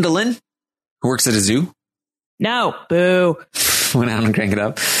Andelin, who works at a zoo. No. Boo. Went out and Crank It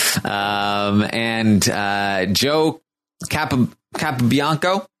Up. And Joe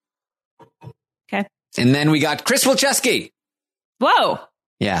Capobianco. Okay. And then we got Chris Wilczewski. Whoa.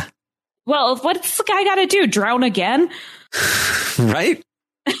 Yeah. Well, what's the guy got to do? Drown again? Right?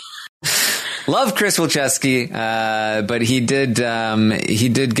 Love Chris Wilczewski, but he did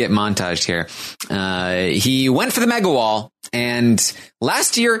get montaged here. He went for the Mega Wall, and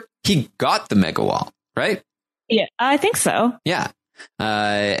last year he got the Mega Wall, right? Yeah, I think so. Yeah.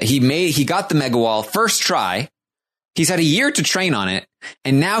 He got the Mega Wall first try. He's had a year to train on it,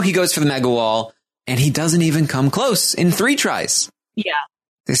 and now he goes for the Mega Wall, and he doesn't even come close in 3 tries. Yeah.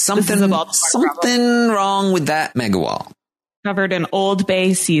 There's something wrong with that Mega Wall. Covered in Old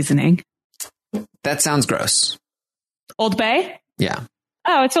Bay seasoning. That sounds gross. Old Bay? Yeah.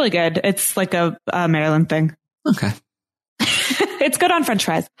 Oh, it's really good. It's like a Maryland thing. Okay. It's good on French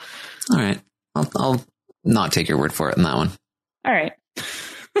fries. All right. I'll not take your word for it on that one. All right.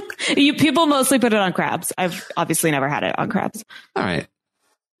 People mostly put it on crabs. I've obviously never had it on crabs. All right.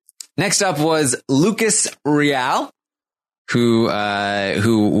 Next up was Lucas Real, who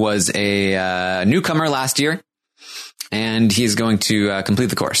was a newcomer last year. And he's going to complete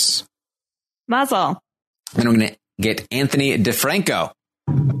the course. Mazel. Then we're going to get Anthony DeFranco,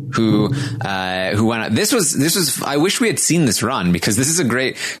 who went out. This was, I wish we had seen this run because this is a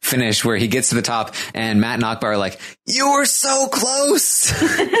great finish where he gets to the top and Matt and Akbar are like, you were so close.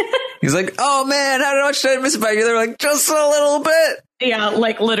 He's like, oh man, how much did I miss by you? They're like, just a little bit. Yeah,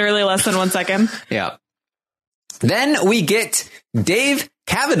 like literally less than 1 second. Yeah. Then we get Dave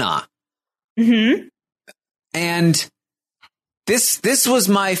Kavanaugh. Mm-hmm. And this was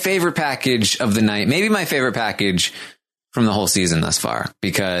my favorite package of the night, maybe my favorite package from the whole season thus far,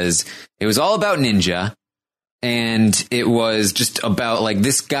 because it was all about Ninja, and it was just about like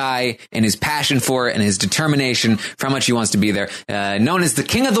this guy and his passion for it and his determination for how much he wants to be there. Known as the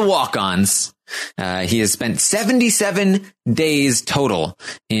King of the Walk-Ons. He has spent 77 days total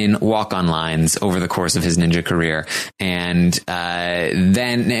in walk-on lines over the course of his Ninja career. And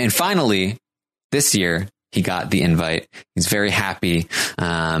finally this year, he got the invite. He's very happy.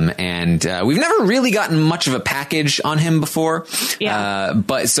 And we've never really gotten much of a package on him before. Yeah.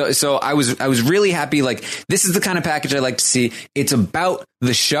 But so I was really happy. Like, this is the kind of package I like to see. It's about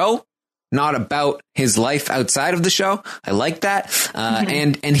the show, not about his life outside of the show. I like that.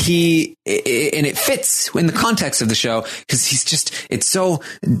 And it fits in the context of the show because it's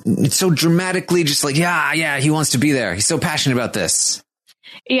so dramatically just like, yeah, he wants to be there. He's so passionate about this.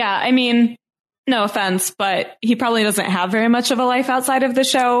 Yeah. I mean, no offense, but he probably doesn't have very much of a life outside of the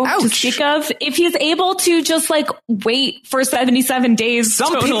show to speak of. If he's able to just like wait for 77 days.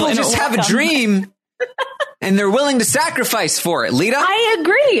 Some people just have a dream and they're willing to sacrifice for it. Lita? I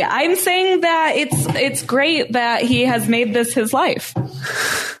agree. I'm saying that it's great that he has made this his life.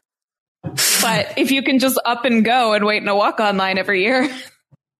 But if you can just up and go and wait in a walk-on line every year.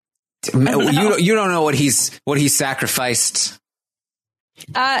 You don't know what he's sacrificed.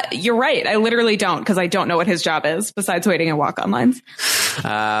 You're right. I literally don't, because I don't know what his job is besides waiting in walk-on lines.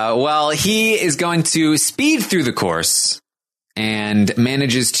 Well, he is going to speed through the course and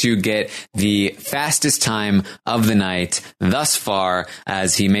manages to get the fastest time of the night thus far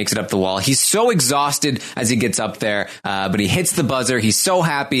as he makes it up the wall. He's so exhausted as he gets up there, but he hits the buzzer. He's so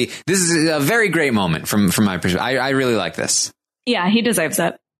happy. This is a very great moment from my perspective. I really like this. Yeah, he deserves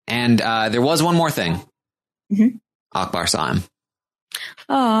it. And there was one more thing. Mm-hmm. Akbar saw him.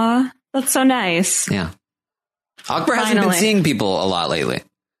 Aw, that's so nice. Yeah. Akbar hasn't been seeing people a lot lately.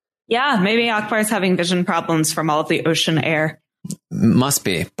 Yeah, maybe Akbar's having vision problems from all of the ocean air. Must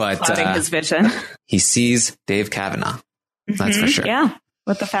be, but clouding his vision. He sees Dave Kavanaugh. That's for sure. Yeah,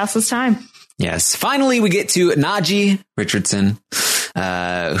 with the fastest time. Yes. Finally, we get to Najee Richardson,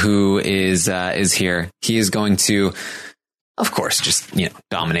 who is here. He is going to, of course, just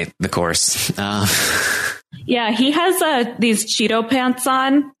dominate the course. Yeah, he has these Cheeto pants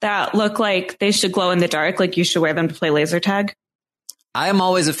on that look like they should glow in the dark, like you should wear them to play laser tag. I am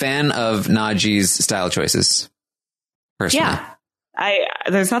always a fan of Najee's style choices. Personally. Yeah.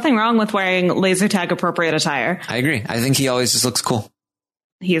 There's nothing wrong with wearing laser tag appropriate attire. I agree. I think he always just looks cool.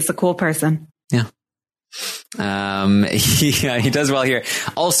 He is a cool person. Yeah. He does well here.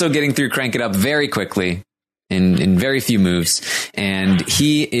 Also getting through Crank It Up very quickly in very few moves. And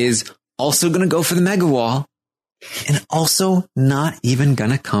he is also going to go for the Mega Wall. And also not even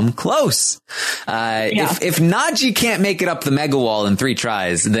gonna come close. If Najee can't make it up the Mega Wall in 3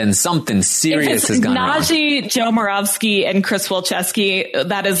 tries, then something serious has gone wrong. Najee, Joe Moravsky, and Chris Wilczewski,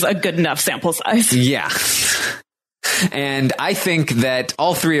 that is a good enough sample size. Yeah. And I think that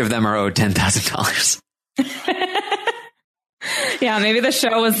all 3 of them are owed $10,000. Yeah, maybe the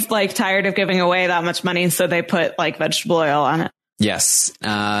show was like tired of giving away that much money, so they put like vegetable oil on it. Yes.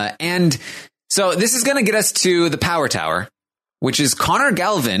 And so this is going to get us to the Power Tower, which is Connor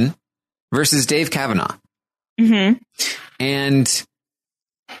Galvin versus Dave Kavanaugh. Mm-hmm. And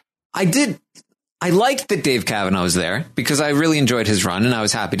I liked that Dave Kavanaugh was there because I really enjoyed his run and I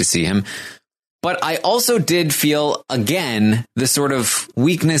was happy to see him. But I also did feel, again, the sort of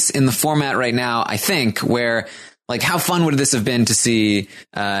weakness in the format right now, I think, where like, how fun would this have been to see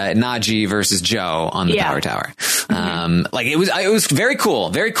Najee versus Joe on the Power Tower? Like it was very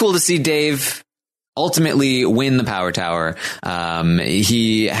cool to see Dave ultimately win the Power Tower.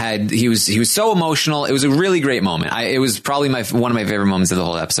 He was so emotional. It was a really great moment. It was probably one of my favorite moments of the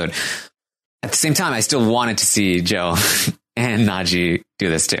whole episode. At the same time, I still wanted to see Joe and Najee do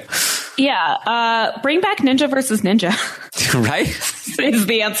this too. Yeah. Bring back Ninja versus Ninja. Right? Is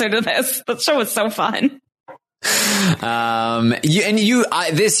the answer to this. The show was so fun.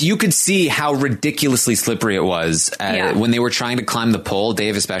 You could see how ridiculously slippery it was when they were trying to climb the pole.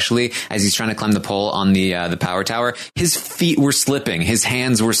 Dave, especially as he's trying to climb the pole on the Power Tower, his feet were slipping, his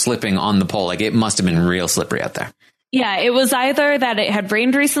hands were slipping on the pole. Like it must have been real slippery out there. Yeah, it was either that it had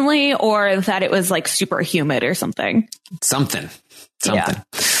rained recently or that it was like super humid or something. Something. Yeah.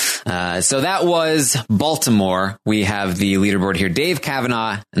 So that was Baltimore. We have the leaderboard here. Dave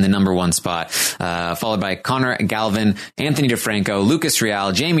Kavanaugh in the number 1 spot, followed by Connor Galvin, Anthony DeFranco, Lucas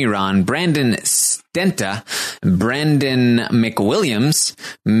Real, Jamie Ron, Brandon Stenta, Brandon McWilliams,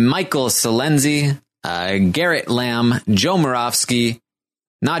 Michael Salenzi, Garrett Lamb, Joe Moravsky,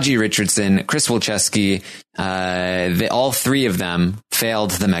 Najee Richardson, Chris Wilczewski. All 3 of them failed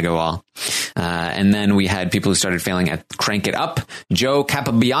the Mega Wall. And then we had people who started failing at Crank It Up. Joe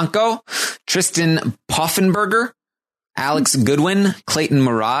Capobianco, Tristan Poffenberger, Alex Goodwin, Clayton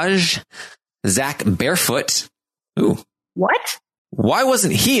Mirage, Zach Barefoot. Ooh. What? Why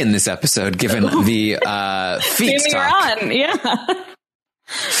wasn't he in this episode given the feet talk? Ron, yeah.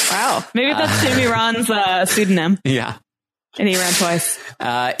 Wow. Maybe that's Jamie Ron's pseudonym. Yeah. And he ran twice.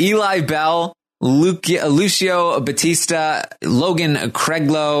 Eli Bell, Lucio Batista, Logan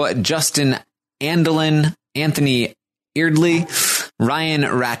Craiglow, Justin Andelin, Anthony Eardley, Ryan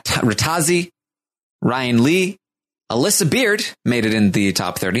Rattazzi, Ryan Lee, Alyssa Beard made it in the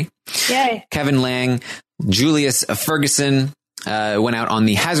top 30. Yay. Kevin Lang, Julius Ferguson went out on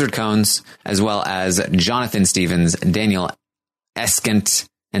the hazard cones, as well as Jonathan Stevens, Daniel Eskent,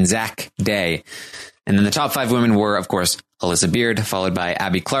 and Zach Day. And then the top 5 women were, of course, Alyssa Beard, followed by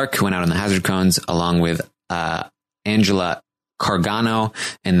Abby Clark, who went out on the hazard cones, along with Angela Cargano,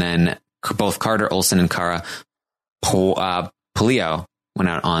 and then both Carter Olsen and Cara Polio went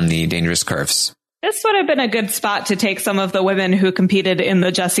out on the dangerous curves. This would have been a good spot to take some of the women who competed in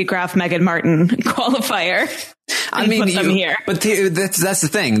the Jesse Graff, Megan Martin qualifier. I mean, put them here. But that's the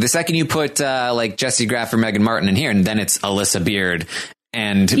thing. The second you put like Jesse Graff or Megan Martin in here, and then it's Alyssa Beard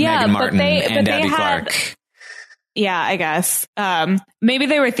and Megan Martin and Abby Clark. Yeah, I guess. Maybe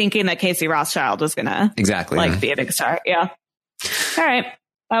they were thinking that Casey Rothschild was gonna be a big star. Yeah. All right.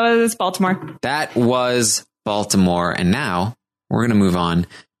 That was Baltimore. That was Baltimore, and now we're gonna move on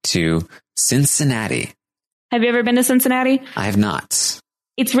to Cincinnati. Have you ever been to Cincinnati? I have not.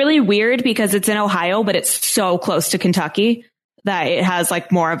 It's really weird because it's in Ohio, but it's so close to Kentucky that it has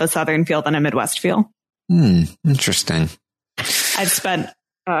like more of a Southern feel than a Midwest feel. Interesting. I've spent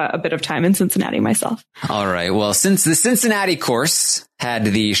a bit of time in Cincinnati myself. All right. Well, since the Cincinnati course had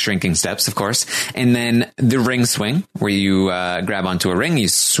the shrinking steps, of course, and then the ring swing where you grab onto a ring, you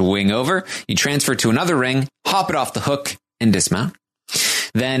swing over, you transfer to another ring, hop it off the hook and dismount.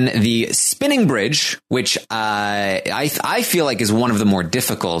 Then the spinning bridge, which I feel like is one of the more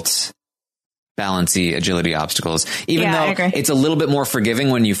difficult balancy agility obstacles, even though it's a little bit more forgiving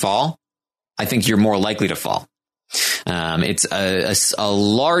when you fall. I think you're more likely to fall. It's a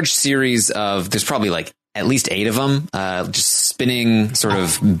large series of, there's probably like at least 8 of them, just spinning sort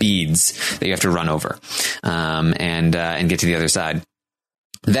of beads that you have to run over, and get to the other side.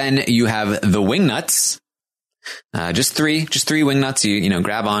 Then you have the wing nuts. Just three wing nuts. You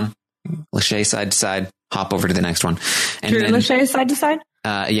grab on, lâché side to side, hop over to the next one. And True lâché side to side?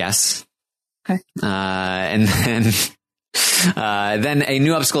 Yes. Okay. And then a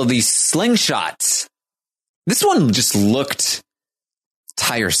new obstacle, the slingshot. This one just looked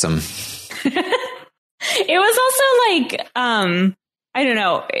tiresome. It was also like, I don't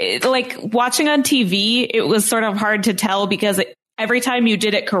know, like watching on TV, it was sort of hard to tell because every time you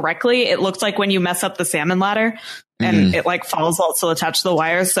did it correctly, it looked like when you mess up the salmon ladder and it like falls also attached to the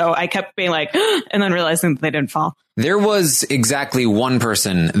wires. So I kept being like, and then realizing that they didn't fall. There was exactly one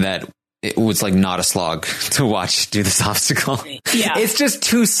person that it was like not a slog to watch do this obstacle. Yeah. It's just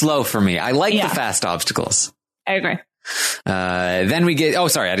too slow for me. I like the fast obstacles. I agree. Then we get,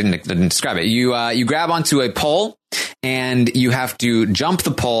 I didn't describe it. You grab onto a pole and you have to jump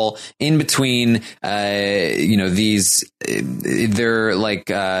the pole in between, these, they're like,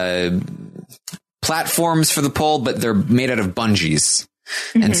 platforms for the pole, but they're made out of bungees.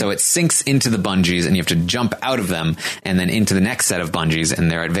 Mm-hmm. And so it sinks into the bungees and you have to jump out of them and then into the next set of bungees,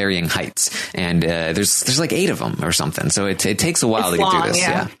 and they're at varying heights. And, there's like 8 of them or something. So it takes a while to get through this.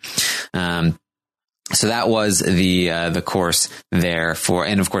 Yeah. So that was the course there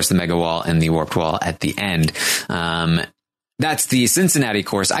and of course the mega wall and the warped wall at the end. That's the Cincinnati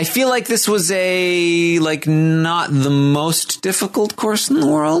course. I feel like this was not the most difficult course in the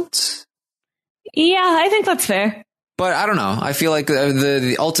world. Yeah, I think that's fair. But I don't know. I feel like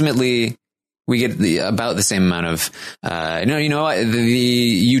the ultimately we get about the same amount of,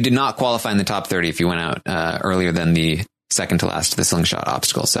 you did not qualify in the top 30 if you went out earlier than the second to last, the slingshot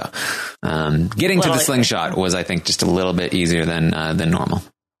obstacle. So, getting to the slingshot was, I think, just a little bit easier than normal.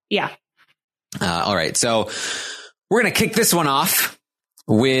 Yeah. All right. So we're going to kick this one off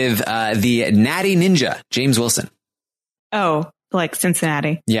with, the Natty Ninja, James Wilson. Oh, like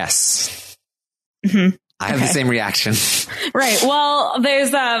Cincinnati. Yes. Mm-hmm. I have the same reaction. Right. Well,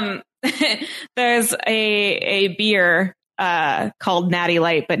 there's a beer, called Natty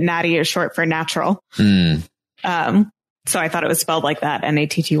Light, but Natty is short for natural. So I thought it was spelled like that,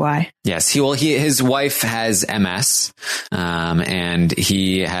 Natty. Yes. His wife has MS, and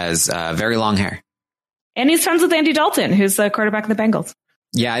he has very long hair. And he's friends with Andy Dalton, who's the quarterback of the Bengals.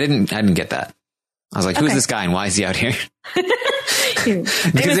 Yeah, I didn't get that. I was like, who's this guy and why is he out here?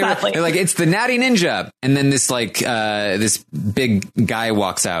 Because they're like, it's the Natty Ninja. And then this this big guy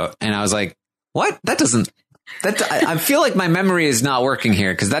walks out and I was like, what? I feel like my memory is not working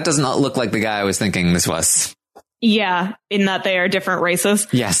here because that doesn't look like the guy I was thinking this was. Yeah, in that they are different races.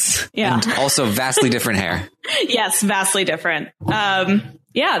 Yes. Yeah. And also vastly different hair. Yes, vastly different.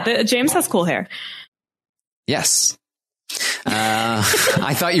 James has cool hair. Yes.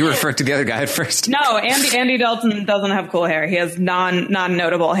 I thought you referred to the other guy at first. No, Andy Dalton doesn't have cool hair. He has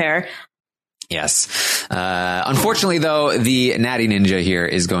non-notable hair. Yes. Unfortunately, though, the Natty Ninja here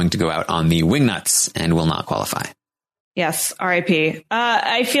is going to go out on the wingnuts and will not qualify. Yes, R.I.P.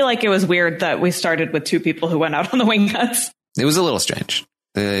 I feel like it was weird that we started with 2 people who went out on the wingnuts. It was a little strange.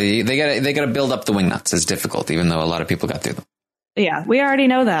 They got to build up the wingnuts. It's difficult, even though a lot of people got through them. Yeah, we already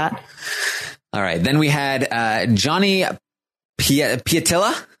know that. All right. Then we had Johnny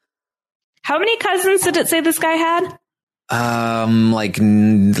Piatilla. How many cousins did it say this guy had? Like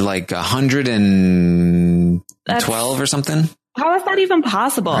 112 or something. How is that even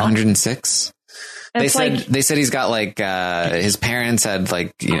possible? 106. They said he's got his parents had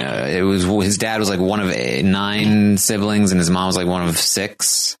his dad was like one of 9 siblings and his mom was like one of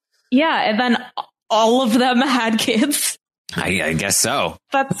 6. Yeah. And then all of them had kids. I guess so.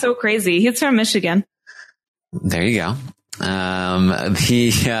 That's so crazy. He's from Michigan. There you go.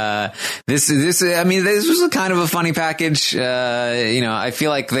 This was a kind of a funny package. I feel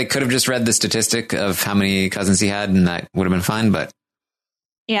like they could have just read the statistic of how many cousins he had and that would have been fine, but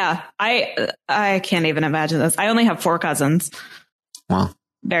yeah, I can't even imagine this. I only have 4 cousins. Wow.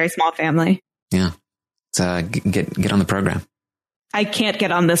 Very small family. Yeah. So get on the program. I can't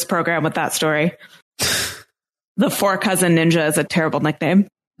get on this program with that story. The 4-cousin ninja is a terrible nickname.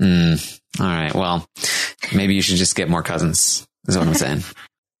 All right. Well, maybe you should just get more cousins, is what I'm saying.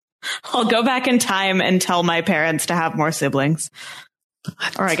 I'll go back in time and tell my parents to have more siblings.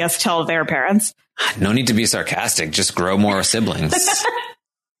 Or I guess tell their parents. No need to be sarcastic. Just grow more siblings.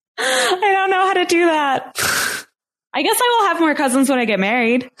 I don't know how to do that. I guess I will have more cousins when I get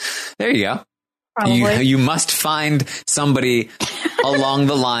married. There you go. Probably. You must find somebody along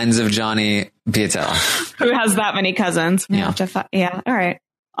the lines of Johnny Piatella. Who has that many cousins. Yeah. Yeah. All right.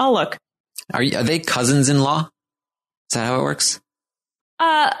 I'll look. Are they cousins-in-law? Is that how it works?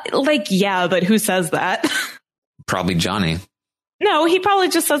 Yeah, but who says that? Probably Johnny. No, he probably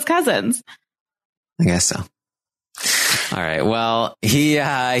just says cousins. I guess so. All right. Well, he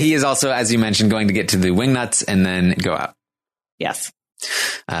is also, as you mentioned, going to get to the Wingnuts and then go out. Yes.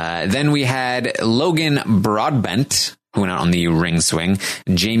 Then we had Logan Broadbent, who went out on the ring swing,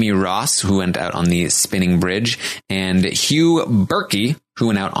 Jamie Ross, who went out on the spinning bridge, and Hugh Berkey, who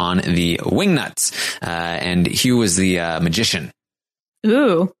went out on the Wingnuts. And Hugh was the magician.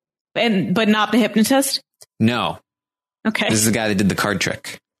 Ooh. But not the hypnotist? No. Okay. This is the guy that did the card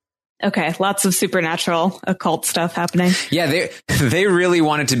trick. Okay, lots of supernatural occult stuff happening. Yeah, they really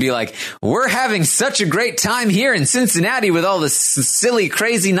wanted to be like, we're having such a great time here in Cincinnati with all this silly,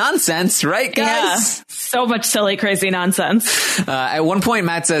 crazy nonsense, right, guys? Yeah, so much silly, crazy nonsense. At one point,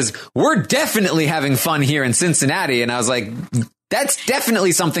 Matt says, we're definitely having fun here in Cincinnati. And I was like, that's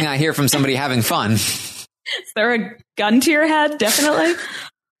definitely something I hear from somebody having fun. Is there a gun to your head? Definitely.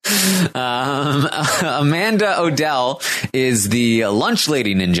 Amanda Odell is the lunch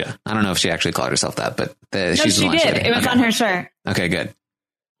lady ninja. I don't know if she actually called herself that, but she's the lunch lady. It was on her shirt. Okay, good.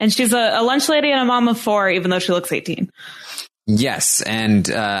 And she's a lunch lady and a mom of 4, even though she looks 18. Yes, and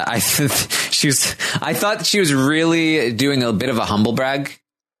I thought she was really doing a bit of a humble brag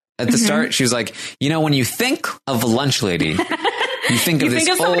at the start. She was like, when you think of a lunch lady, you think of this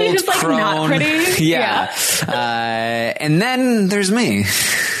of somebody old who's like crone. not pretty. Yeah. And then there's me.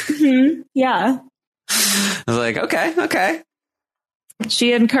 Mm-hmm. Yeah. I was like, okay.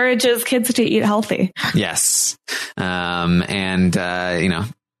 She encourages kids to eat healthy. Yes. She's a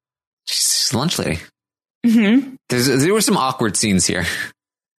lunch lady. Mm-hmm. There were some awkward scenes here.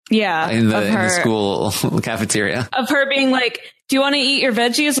 Yeah. In the school cafeteria. Of her being like, do you want to eat your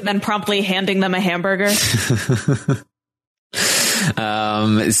veggies? And then promptly handing them a hamburger.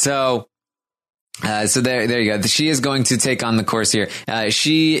 So there you go. She is going to take on the course here.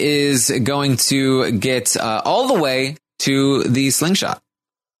 She is going to get all the way to the slingshot.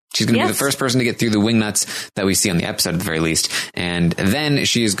 She's going to be the first person to get through the Wingnuts that we see on the episode at the very least. And then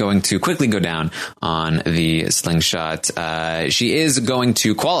she is going to quickly go down on the slingshot. She is going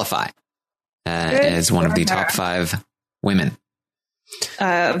to qualify as one of the top 5 women.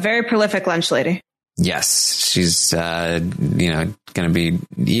 Very prolific lunch lady. Yes, she's, going to be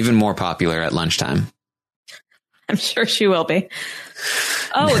even more popular at lunchtime. I'm sure she will be.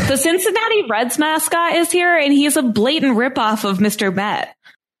 Oh, the Cincinnati Reds mascot is here, and he's a blatant ripoff of Mr. Met.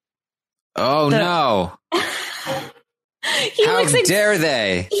 Oh, no. How dare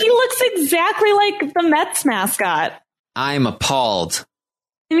they? He looks exactly like the Mets mascot. I'm appalled.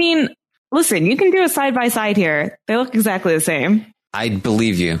 I mean, listen, you can do a side-by-side here. They look exactly the same. I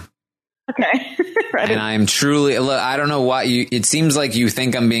believe you. Okay. And I'm truly, I don't know why it seems like you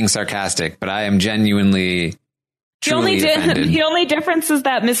think I'm being sarcastic, but I am genuinely offended. The only difference is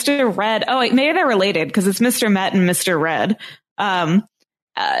that Mr. Red, maybe they're related because it's Mr. Met and Mr. Red.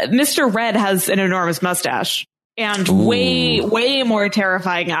 Mr. Red has an enormous mustache and way more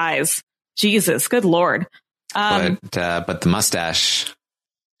terrifying eyes. Jesus, good Lord. But the mustache,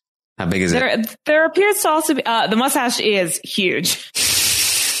 how big is it? There appears to also be, the mustache is huge.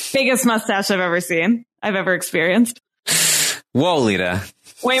 Biggest mustache I've ever experienced. Whoa, Lita.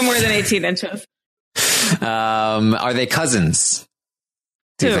 Way more than 18 inches. Are they cousins?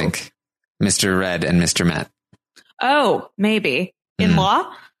 Do you think? Mr. Red and Mr. Met? Oh, maybe. In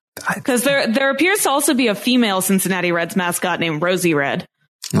law? Because there appears to also be a female Cincinnati Reds mascot named Rosie Red.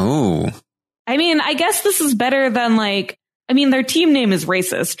 Oh. I mean, I guess this is better than their team name is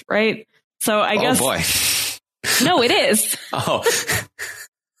racist, right? So I guess. Oh, boy. No, it is. Oh.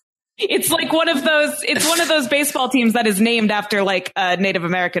 It's like one of those baseball teams that is named after like a Native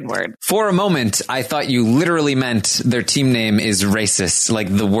American word. For a moment, I thought you literally meant their team name is racist, like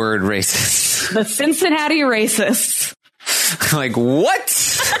the word racist. The Cincinnati Racists. Like, what?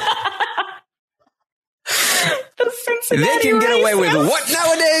 The Cincinnati They can get away with Racists. what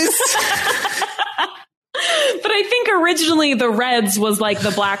nowadays? But I think originally the Reds was like the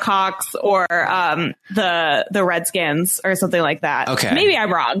Blackhawks or the Redskins or something like that. Okay. Maybe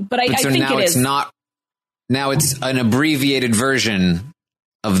I'm wrong, but I think now it is. Now it's an abbreviated version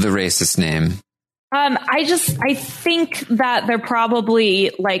of the racist name. I think that they're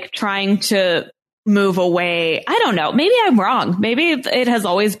probably like trying to move away. I don't know. Maybe I'm wrong. Maybe it has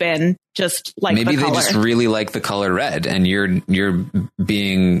always been just like maybe the they color. just really like the color red, and you're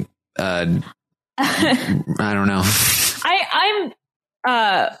being I don't know. I'm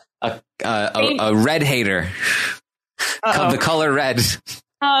a red hater of the color red.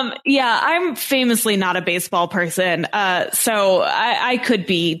 Yeah, I'm famously not a baseball person, so I could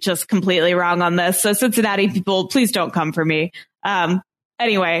be just completely wrong on this. So Cincinnati people, please don't come for me.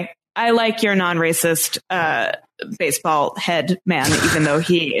 Anyway, I like your non-racist baseball head man, even though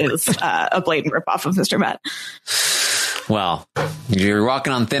he is a blatant ripoff of Mr. Met. Well, you're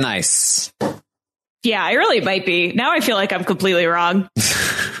walking on thin ice. Yeah, I really might be. Now I feel like I'm completely wrong.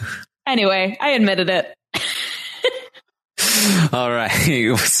 Anyway, I admitted it. All right.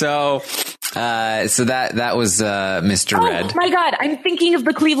 So that was Mr. Red. Oh my God, I'm thinking of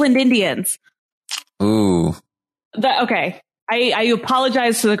the Cleveland Indians. Ooh. Okay. I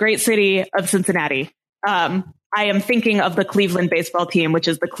apologize to the great city of Cincinnati. I am thinking of the Cleveland baseball team, which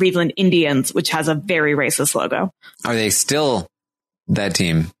is the Cleveland Indians, which has a very racist logo. Are they still that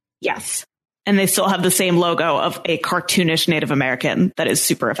team? Yes. And they still have the same logo of a cartoonish Native American that is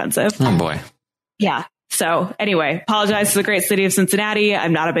super offensive. Oh, boy. Yeah. So anyway, apologize to the great city of Cincinnati.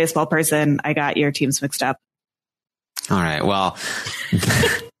 I'm not a baseball person. I got your teams mixed up. All right. Well,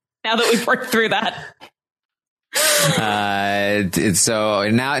 now that we've worked through that. So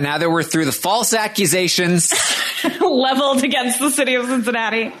now that we're through the false accusations leveled against the city of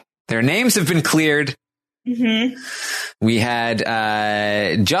Cincinnati, their names have been cleared. Mm-hmm. We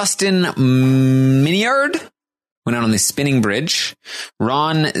had Justin Miniard went out on the spinning bridge.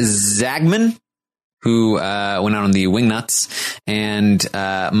 Ron Zagman, who went out on the wingnuts, and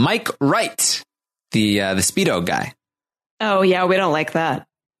Mike Wright, the Speedo guy. Oh yeah, we don't like that.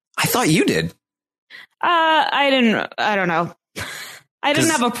 I thought you did. I don't know. I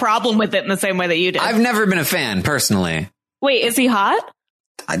didn't have a problem with it in the same way that you did. I've never been a fan, personally. Wait, is he hot?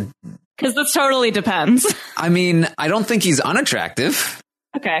 Because this totally depends. I mean, I don't think he's unattractive.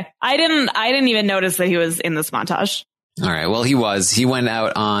 Okay. I didn't even notice that he was in this montage. All right. Well, he was. He went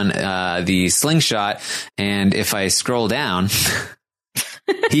out on the slingshot, and if I scroll down,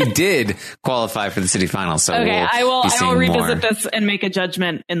 he did qualify for the city finals. So okay, we'll I will revisit this and make a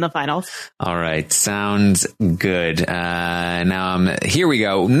judgment in the finals. All right. Sounds good. Now, here we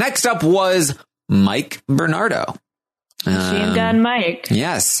go. Next up was Mike Bernardo. Machine Gun Mike.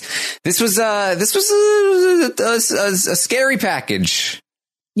 Yes. This was a scary package.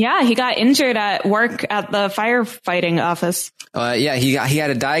 Yeah, he got injured at work at the firefighting office. Yeah, he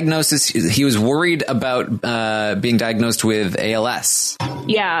had a diagnosis. He was worried about being diagnosed with ALS.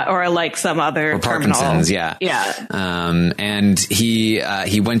 Yeah, or like some other or Parkinson's. Terminal. Yeah. And he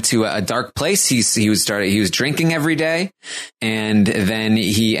went to a dark place. He was drinking every day, and then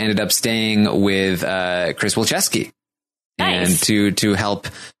he ended up staying with Chris Wilczewski. Nice. And to help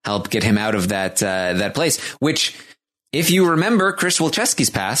get him out of that place, which, if you remember, Chris Wilczewski's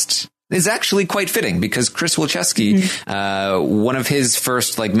past is actually quite fitting, because Chris Wilczewski, one of his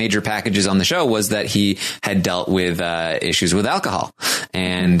first major packages on the show was that he had dealt with issues with alcohol,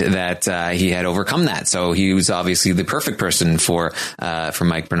 and that he had overcome that. So he was obviously the perfect person for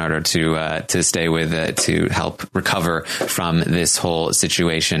Mike Bernardo to stay with, to help recover from this whole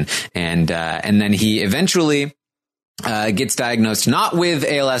situation. And then he eventually gets diagnosed not with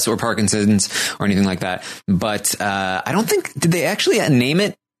ALS or Parkinson's or anything like that, but I don't think, did they actually name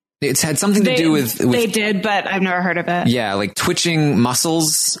it? It's had something to do with they did, but I've never heard of it. Yeah, like twitching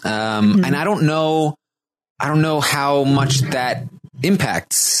muscles, and I don't know how much that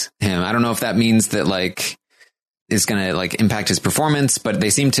impacts him. I don't know if that means that is going to impact his performance, but they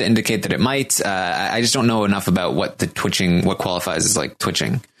seem to indicate that it might. I just don't know enough about what qualifies as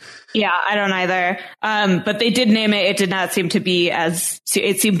twitching. Yeah, I don't either. But they did name it. It did not seem to be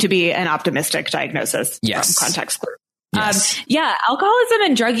it seemed to be an optimistic diagnosis. Yes. From context clues. Yes. Yeah, alcoholism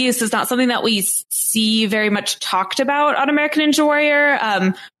and drug use is not something that we see very much talked about on American Ninja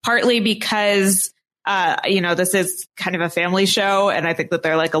Warrior, partly because, this is kind of a family show, and I think that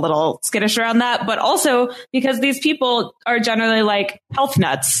they're a little skittish around that, but also because these people are generally health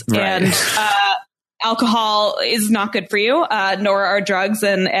nuts, right. And alcohol is not good for you, nor are drugs,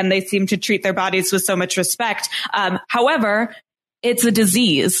 and they seem to treat their bodies with so much respect. However, it's a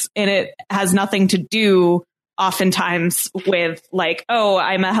disease, and it has nothing to do oftentimes with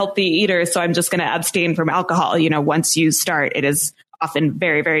I'm a healthy eater, so I'm just going to abstain from alcohol. Once you start, it is often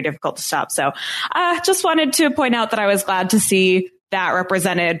very, very difficult to stop. So I just wanted to point out that I was glad to see that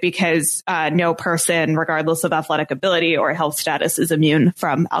represented, because no person, regardless of athletic ability or health status, is immune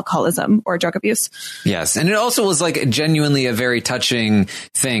from alcoholism or drug abuse. Yes. And it also was genuinely a very touching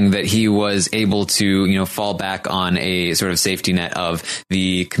thing that he was able to, fall back on a sort of safety net of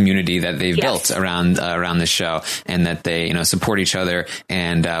the community that they've built around the show, and that they, support each other,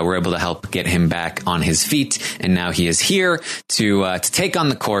 and were able to help get him back on his feet. And now he is here to take on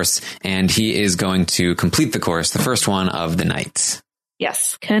the course, and he is going to complete the course, the first one of the night.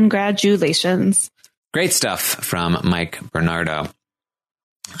 Yes. Congratulations. Great stuff from Mike Bernardo.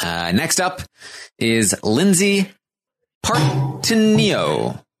 Next up is Lindsay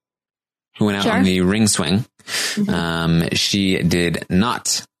Partenio. who went out on the ring swing. She did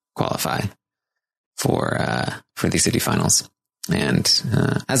not qualify for the city finals.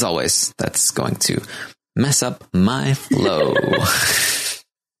 And as always, that's going to mess up my flow.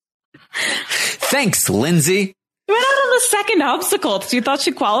 Thanks, Lindsay. You went out on the second obstacle. So you thought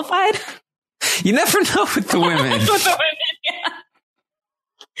she qualified? You never know with the women. With the women, yeah.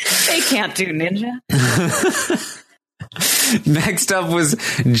 They can't do ninja. Next up was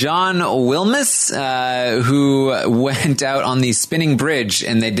John Wilmus, who went out on the spinning bridge,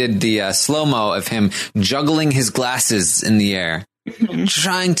 and they did the slow-mo of him juggling his glasses in the air,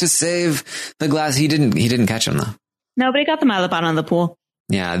 trying to save the glass. He didn't catch him, though. Nobody got them out of the bottom of the pool.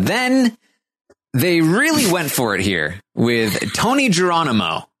 Yeah, then they really went for it here with Tony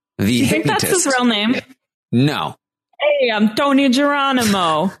Geronimo, the hypnotist. Think that's his real name? No. Hey, I'm Tony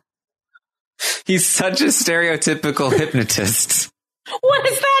Geronimo. He's such a stereotypical hypnotist. What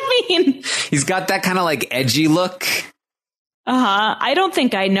does that mean? He's got that kind of like edgy look. I don't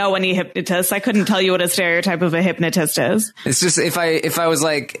think I know any hypnotists. I couldn't tell you what a stereotype of a hypnotist is. It's just if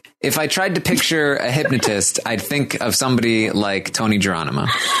I tried to picture a hypnotist, I'd think of somebody like Tony Geronimo. I'm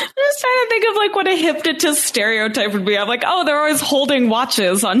just trying to think of like what a hypnotist stereotype would be. I'm like, oh, they're always holding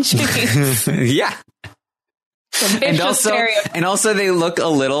watches on chains. Yeah. And also they look a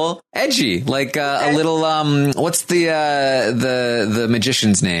little edgy, like a little what's the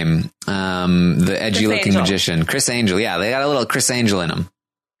magician's name? The edgy looking magician, Chris Angel. Yeah, they got a little Chris Angel in them.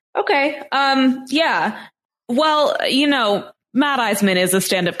 Okay. Yeah. Well, Matt Eisman is a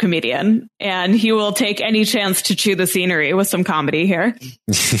stand-up comedian, and he will take any chance to chew the scenery with some comedy here.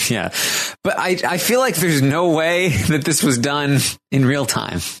 Yeah, but I feel like there's no way that this was done in real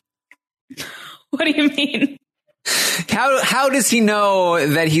time. What do you mean? How does he know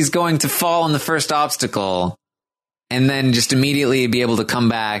that he's going to fall on the first obstacle and then just immediately be able to come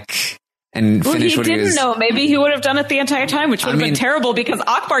back and finish what he was? He didn't know. Maybe he would have done it the entire time, which would have been terrible because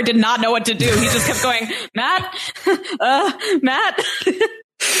Akbar did not know what to do. He just kept going, Matt.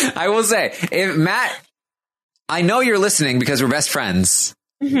 I will say, Matt, I know you're listening because we're best friends.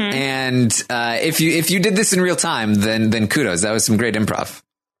 Mm-hmm. And if you did this in real time, then kudos. That was some great improv.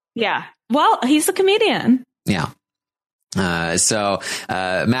 Yeah. Well, he's a comedian. Yeah. So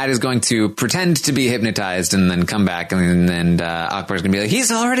Matt is going to pretend to be hypnotized and then come back, and Akbar's going to be like,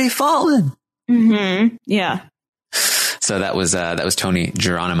 he's already fallen. Mm-hmm. Yeah. So that was Tony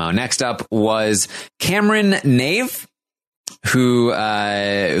Geronimo. Next up was Cameron Nave, who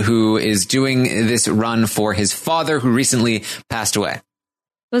is doing this run for his father, who recently passed away.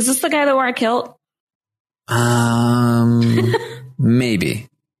 Was this the guy that wore a kilt? Maybe.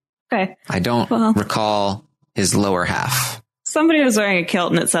 Okay. I don't recall his lower half. Somebody was wearing a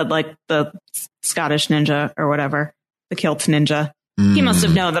kilt and it said like the Scottish ninja or whatever, the kilt ninja. He must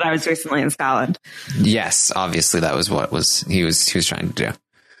have known that I was recently in Scotland. Yes, obviously that was what he was trying to do.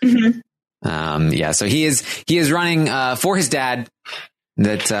 Mm-hmm. Yeah, so he is running for his dad.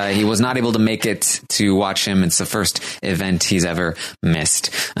 That he was not able to make it to watch him. It's the first event he's ever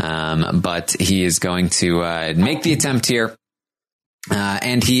missed, but he is going to make the attempt here.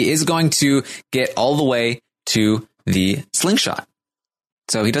 And he is going to get all the way to the slingshot.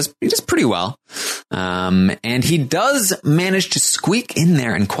 So he does pretty well. And he does manage to squeak in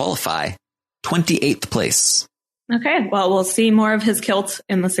there and qualify 28th place. Okay. Well, we'll see more of his kilt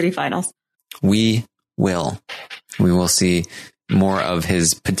in the city finals. We will see more of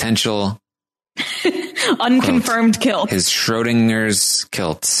his potential unconfirmed kilt. His Schrodinger's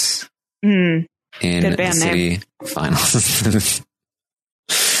kilt in the city finals.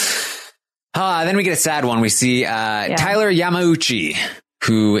 Then we get a sad one. We see Tyler Yamauchi,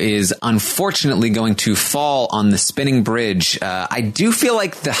 who is unfortunately going to fall on the spinning bridge. I do feel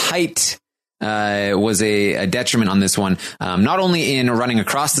like the height was a detriment on this one, not only in running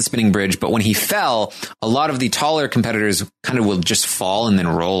across the spinning bridge, but when he fell, a lot of the taller competitors kind of will just fall and then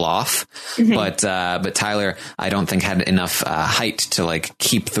roll off. Mm-hmm. But Tyler, I don't think had enough height to like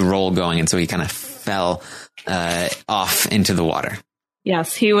keep the roll going, and so he kind of fell off into the water.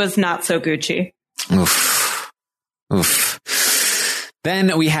 Yes, he was not so Gucci. Oof.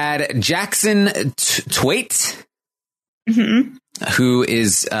 Then we had Jackson Twait, who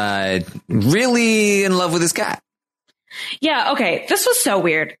is really in love with his cat. Yeah, okay. This was so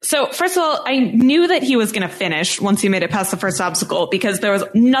weird. So, first of all, I knew that he was going to finish once he made it past the first obstacle because there was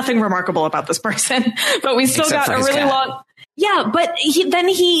nothing remarkable about this person. But we still got a really long... Yeah, but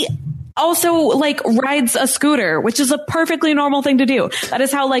he also like rides a scooter, which is a perfectly normal thing to do. That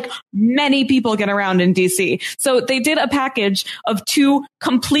is how like many people get around in DC. So they did a package of two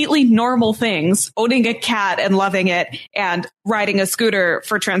completely normal things, owning a cat and loving it and riding a scooter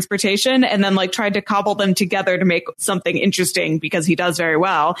for transportation, and then like tried to cobble them together to make something interesting because he does very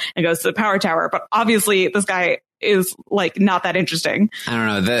well and goes to the power tower. But obviously this guy is like not that interesting. I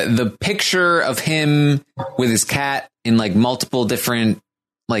don't know. The picture of him with his cat in like multiple different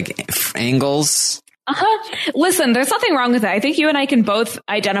like angles. Listen, there's nothing wrong with that. I think you and I can both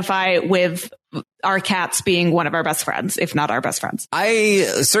identify with our cats being one of our best friends, if not our best friends. I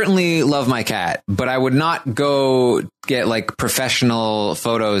certainly love my cat, but I would not go get like professional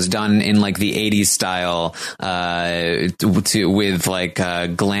photos done in like the 80s style with like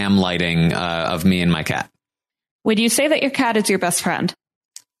glam lighting of me and my cat. Would you say that your cat is your best friend?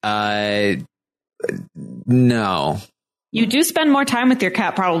 No. You do spend more time with your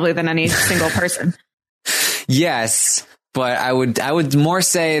cat probably than any single person. Yes, but I would more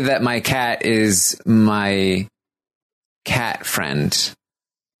say that my cat is my cat friend.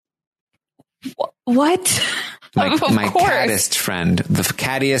 What? My cattest friend, the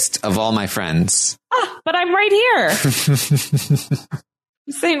cattiest of all my friends. But I'm right here.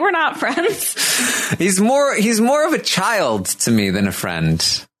 I'm saying we're not friends. He's more of a child to me than a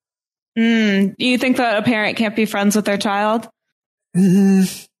friend. You think that a parent can't be friends with their child?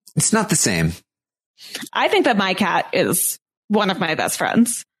 It's not the same. I think that my cat is one of my best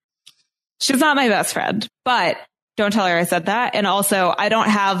friends. She's not my best friend, but don't tell her I said that. And also, I don't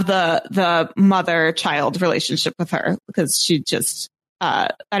have the mother-child relationship with her because she just,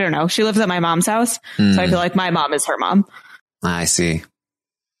 I don't know. She lives at my mom's house, so I feel like my mom is her mom. I see.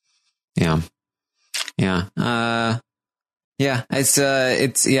 Yeah. It's my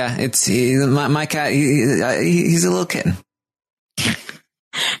cat. He's a little kitten.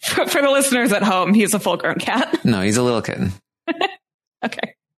 For the listeners at home, he's a full-grown cat. No, he's a little kitten.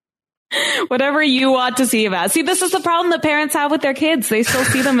 Okay. Whatever you want to see him as. See, this is the problem that parents have with their kids. They still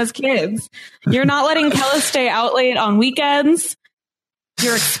see them as kids. You're not letting Kellis stay out late on weekends.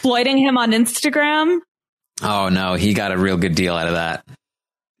 You're exploiting him on Instagram. Oh, no, he got a real good deal out of that.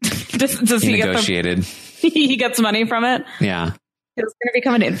 Does he negotiated. He gets money from it? Yeah. He's going to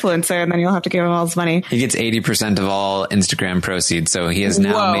become an influencer, and then you'll have to give him all his money. He gets 80% of all Instagram proceeds, so he has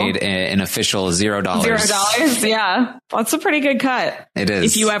now made an official $0. $0? Yeah. That's a pretty good cut. It is.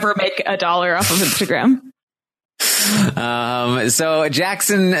 If you ever make $1 off of Instagram. So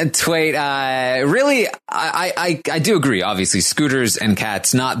Jackson Twait, really, I do agree. Obviously, scooters and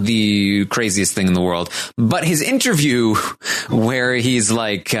cats, not the craziest thing in the world, but his interview where he's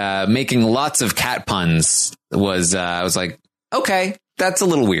like, making lots of cat puns was, I was like, okay, that's a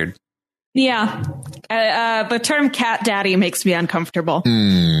little weird. Yeah. The term cat daddy makes me uncomfortable.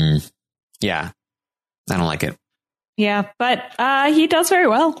 Yeah. I don't like it. Yeah, but, he does very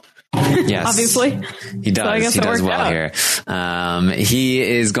well. Yes, obviously he does. So he does well out. Here. He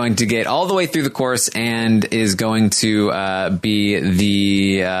is going to get all the way through the course and is going to be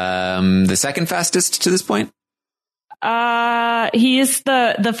the second fastest to this point. He is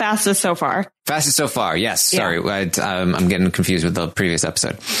the fastest so far. Fastest so far. Yes. Yeah. Sorry. I'm getting confused with the previous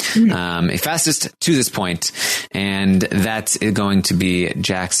episode. Fastest to this point, and that's going to be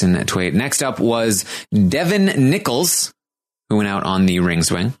Jackson Twait. Next up was Devin Nichols, who went out on the ring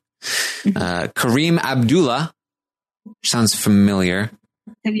swing. Kareem Abdullah, which sounds familiar.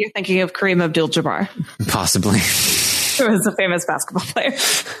 And you're thinking of Kareem Abdul-Jabbar. Possibly. Who is a famous basketball player.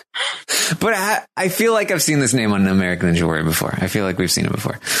 But I feel like I've seen this name on American Ninja Warrior before. I feel like we've seen it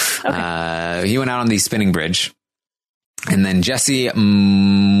before. Okay. He went out on the spinning bridge. And then Jesse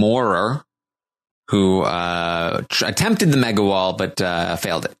Moorer, who attempted the mega wall, but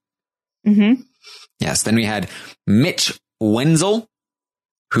failed it. Mm-hmm. Yes. Then we had Mitch Wenzel,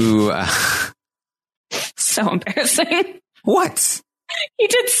 who... so embarrassing. What? He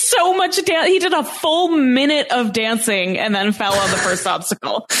did so much dance. He did a full minute of dancing and then fell on the first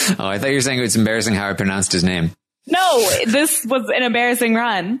obstacle. Oh, I thought you were saying it was embarrassing how I pronounced his name. No, this was an embarrassing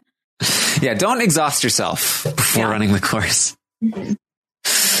run. Yeah, don't exhaust yourself before running the course. Mm-hmm.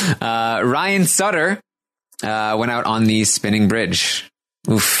 Ryan Sutter went out on the spinning bridge.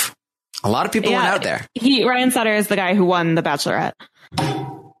 Oof. A lot of people went out there. Ryan Sutter is the guy who won The Bachelorette.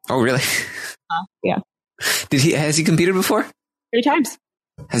 Oh, really? Yeah. Has he competed before? 3 times.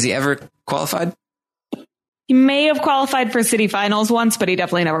 Has he ever qualified? He may have qualified for city finals once, but he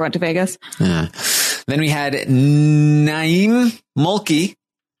definitely never went to Vegas. Then we had Naeem Mulkey,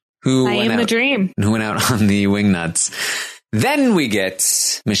 who went out on the Wingnuts. Then we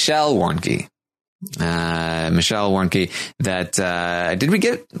get Michelle Warnke. Michelle Warnke, that did we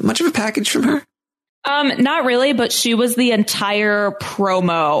get much of a package from her? Not really, but she was the entire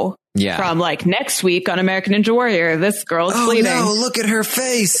promo from like next week on American Ninja Warrior. This girl's bleeding. No, look at her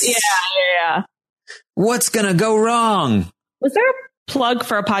face. Yeah. What's gonna go wrong? Was there a plug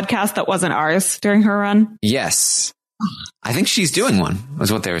for a podcast that wasn't ours during her run? Yes. I think she's doing one,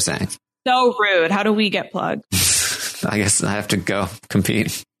 was what they were saying. So rude. How do we get plugged? I guess I have to go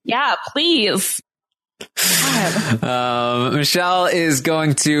compete. Yeah, please. Michelle is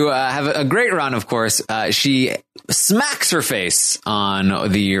going to have a great run, of course. She smacks her face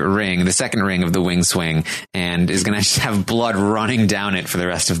on the ring, the second ring of the wing swing, and is going to have blood running down it for the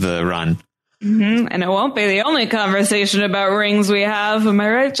rest of the run. Mm-hmm. And it won't be the only conversation about rings we have. Am I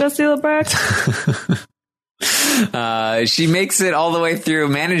right, Jesse LeBrecht? She makes it all the way through,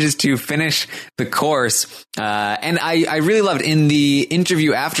 manages to finish the course. And I really loved in the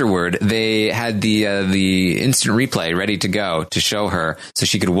interview afterward, they had the instant replay ready to go to show her so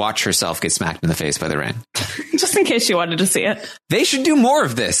she could watch herself get smacked in the face by the ring. Just in case she wanted to see it. They should do more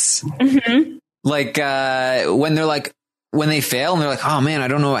of this. Mm-hmm. Like, when they're like, when they fail and they're like, oh man, I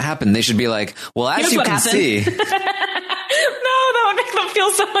don't know what happened. They should be like, well, as Here's you can see. No, that would make them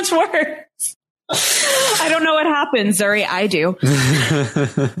feel so much worse. I don't know what happened, Zuri. I do.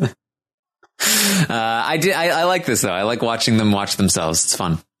 I like this though. I like watching them watch themselves. It's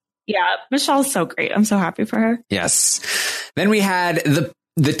fun. Yeah, Michelle's so great. I'm so happy for her. Yes. Then we had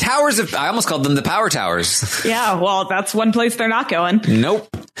the towers of, I almost called them the power towers. Yeah, well, that's one place they're not going. Nope.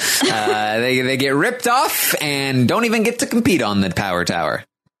 They get ripped off and don't even get to compete on the power tower.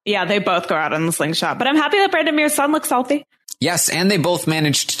 Yeah, they both go out on the slingshot. But I'm happy that Brandon Mears' son looks healthy. Yes, and they both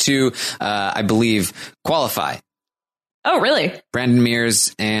managed to, I believe, qualify. Oh, really? Brandon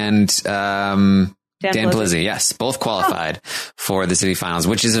Mears and Dan Pelizzi. Yes, both qualified for the city finals,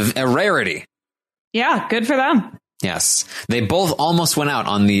 which is a rarity. Yeah, good for them. Yes, they both almost went out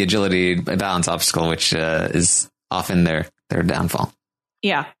on the agility balance obstacle, which is often their downfall.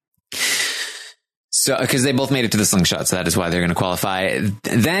 Yeah. So, because they both made it to the slingshot, so that is why they're going to qualify.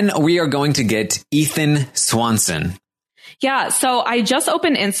 Then we are going to get Ethan Swanson. Yeah, so I just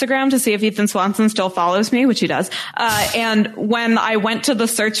opened Instagram to see if Ethan Swanson still follows me, which he does. And when I went to the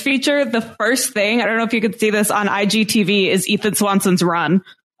search feature, the first thing, I don't know if you could see this on IGTV, is Ethan Swanson's run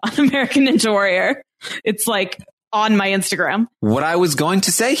on American Ninja Warrior. It's like on my Instagram. What I was going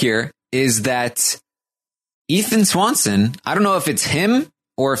to say here is that Ethan Swanson, I don't know if it's him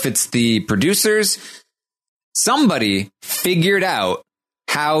or if it's the producers, somebody figured out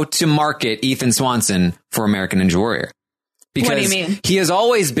how to market Ethan Swanson for American Ninja Warrior. Because what do you mean? He has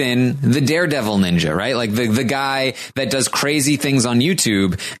always been the Daredevil ninja, right? Like the guy that does crazy things on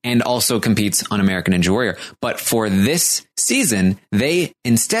YouTube and also competes on American Ninja Warrior. But for this season, they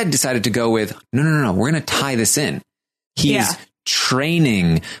instead decided to go with, no, we're going to tie this in. He's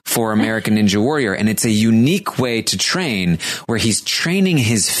training for American Ninja Warrior, and it's a unique way to train where he's training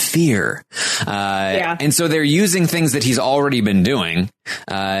his fear. And so they're using things that he's already been doing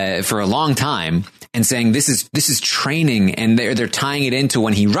for a long time and saying this is training, and they're tying it into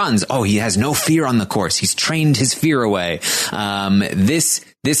when he runs. Oh, he has no fear on the course. He's trained his fear away. This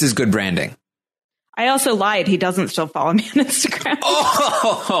is good branding. I also lied. He doesn't still follow me on Instagram.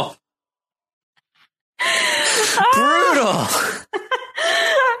 Oh, brutal.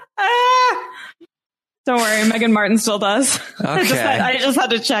 Don't worry, Megan Martin still does. Okay. I just had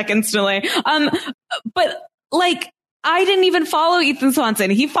to check instantly. But like, I didn't even follow Ethan Swanson.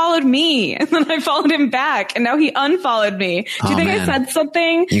 He followed me, and then I followed him back, and now he unfollowed me. Do you think I said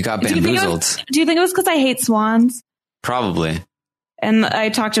something? You got bamboozled. Do you think it was because I hate swans? Probably. And I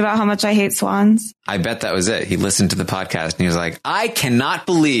talked about how much I hate swans. I bet that was it. He listened to the podcast and he was like, I cannot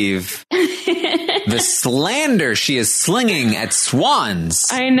believe the slander she is slinging at swans.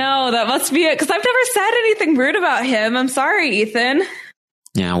 I know, that must be it. Because I've never said anything rude about him. I'm sorry, Ethan.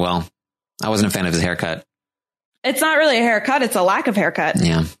 Yeah, well, I wasn't a fan of his haircut. It's not really a haircut. It's a lack of haircut.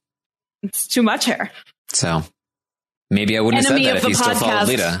 Yeah. It's too much hair. So maybe I wouldn't have said that if he still followed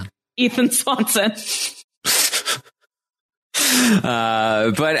Lita. Ethan Swanson.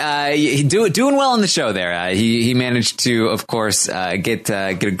 But doing well on the show there. He managed to, of course, get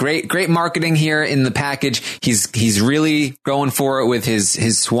a great marketing here in the package. He's really going for it with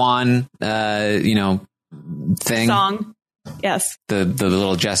his swan, thing. Song. Yes. The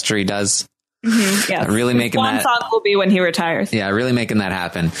little gesture he does. Mm-hmm, yes. Really making that. Song will be when he retires. Yeah, really making that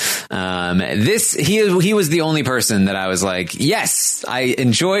happen. He was the only person that I was like, yes, I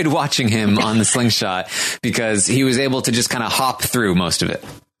enjoyed watching him on the slingshot because he was able to just kind of hop through most of it.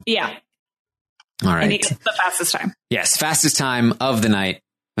 Yeah. All right. And he gets the fastest time. Yes, fastest time of the night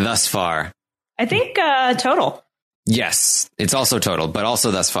thus far. I think total. Yes, it's also total, but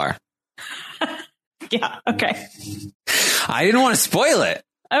also thus far. Yeah. Okay. I didn't want to spoil it.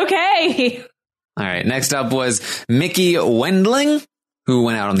 Okay. All right. Next up was Mickey Wendling, who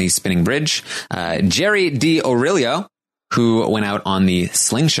went out on the spinning bridge. Jerry D. Aurelio, who went out on the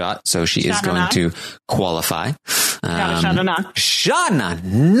slingshot. So she is going to qualify. Sha-na-na.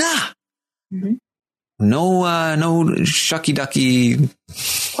 Sha-na-na. Mm-hmm. No shucky ducky.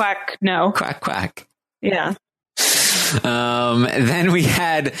 Quack. No. Quack, quack. Yeah. Then we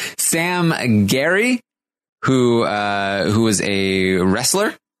had Sam Gary, who was a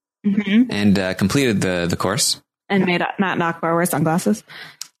wrestler and completed the course. And made Matt Nockbar wear sunglasses.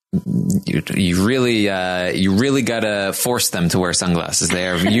 You really gotta force them to wear sunglasses. They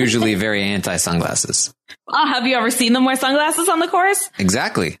are usually very anti sunglasses. Have you ever seen them wear sunglasses on the course?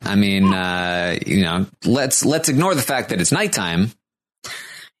 Exactly. I mean, let's ignore the fact that it's nighttime.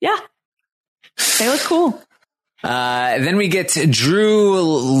 Yeah, they look cool. Then we get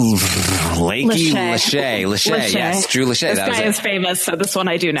Drew Lachey. Yes, Drew Lachey. This guy is famous, so this one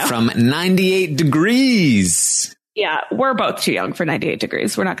I do know. From 98 Degrees. Yeah, we're both too young for 98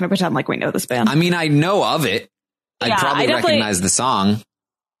 Degrees. We're not going to pretend like we know this band. I mean, I know of it. Yeah, I'd probably recognize the song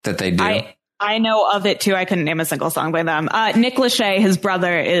that they do. I know of it too. I couldn't name a single song by them. Nick Lachey, his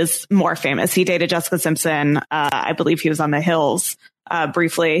brother, is more famous. He dated Jessica Simpson. I believe he was on The Hills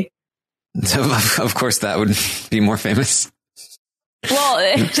briefly. So, of course, that would be more famous.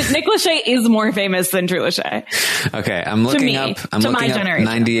 Well, Nick Lachey is more famous than Drew Lachey. Okay, I'm looking up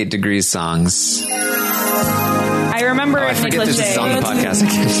 98 Degrees songs. I remember I Nick forget Lachey. this is on the podcast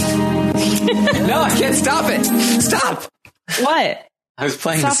again. No, I can't stop it. Stop. What? I was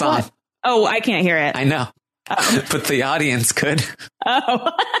playing Stop the song. what? Oh, I can't hear it. I know. Oh. But the audience could.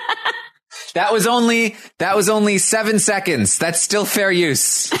 Oh. That was only 7 seconds. That's still fair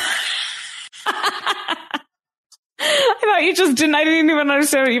use. I thought you just didn't. I didn't even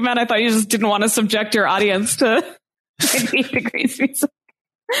understand what you meant. I thought you just didn't want to subject your audience to 98 Degrees music.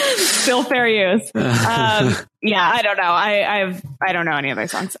 Still fair use. Yeah, I don't know. I don't know any of their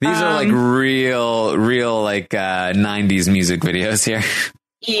songs. These are like real like 90s music videos here.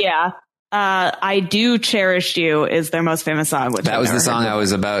 Yeah. I Do Cherish You is their most famous song. Which that was the song I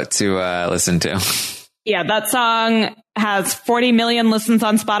was about to listen to. Yeah, that song has 40 million listens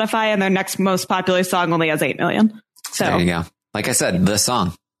on Spotify, and their next most popular song only has 8 million. So there you go. Like I said, the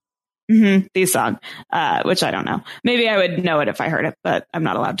song. The song, which I don't know. Maybe I would know it if I heard it, but I'm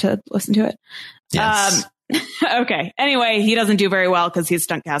not allowed to listen to it. Yes. Okay. Anyway, he doesn't do very well because he's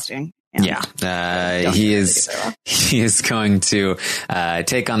stunt casting. Yeah. He is going to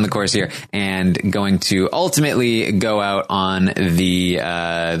take on the course here and going to ultimately go out on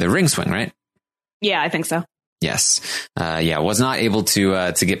the ring swing, right? Yeah, I think so. Yes. Was not able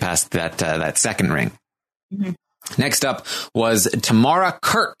to get past that second ring. Mm-hmm. Next up was Tamara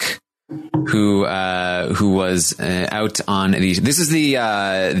Kirk, who was out on this is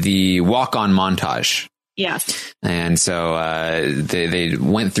the walk-on montage. Yes. And so they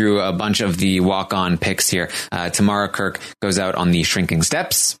went through a bunch of the walk-on picks here. Tamara Kirk goes out on the shrinking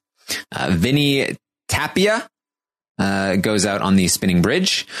steps. Vinny Tapia goes out on the spinning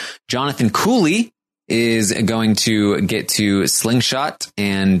bridge. Jonathan Cooley is going to get to slingshot,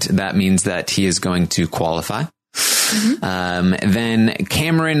 and that means that he is going to qualify. Mm-hmm. Then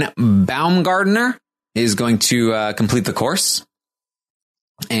Cameron Baumgartner is going to complete the course.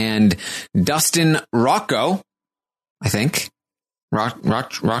 And Dustin Rocco, I think.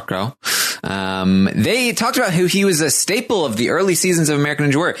 Rocco. They talked about how he was a staple of the early seasons of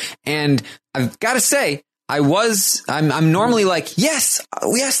American Ninja Warrior. And I've got to say, I'm normally like, yes,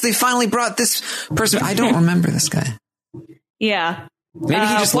 they finally brought this person. I don't remember this guy. Yeah. Maybe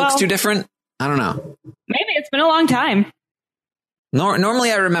he just looks too different. I don't know. Maybe it's been a long time.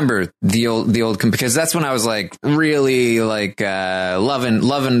 Normally I remember the old, because that's when I was like really like,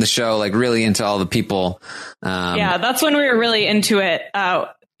 loving the show, like really into all the people. Yeah, that's when we were really into it.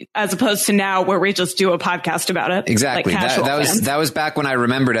 As opposed to now where we just do a podcast about it. Exactly. Like that was back when I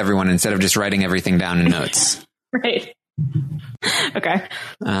remembered everyone instead of just writing everything down in notes. Right. Okay.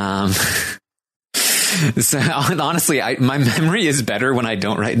 So honestly, my memory is better when I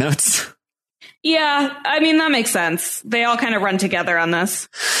don't write notes. Yeah, I mean, that makes sense. They all kind of run together on this.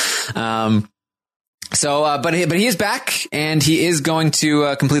 But he is back, and he is going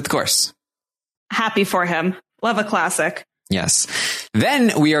to complete the course. Happy for him. Love a classic. Yes.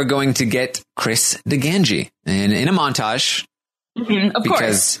 Then we are going to get Chris DeGangi in a montage. Mm-hmm, of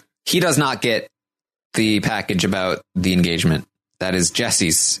because he does not get the package about the engagement. That is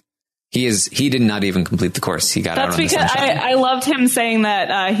Jesse's He did not even complete the course. He got out on the That's because Slingshot. I loved him saying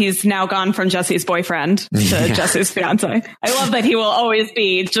that he's now gone from Jesse's boyfriend to Jesse's fiance. I love that he will always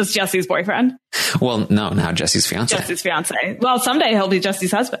be just Jesse's boyfriend. Well, no, now Jesse's fiance. Jesse's fiance. Well, someday he'll be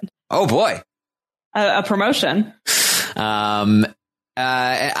Jesse's husband. Oh boy. A promotion. I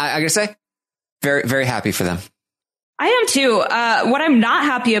gotta say, very, very happy for them. I am too. What I'm not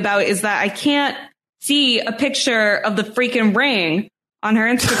happy about is that I can't see a picture of the freaking ring on her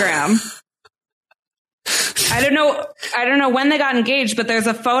Instagram. I don't know when they got engaged, but there's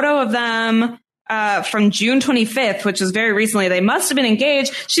a photo of them from June 25th, which is very recently. They must have been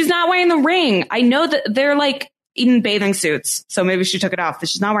engaged. She's not wearing the ring. I know that they're like in bathing suits, so maybe she took it off, but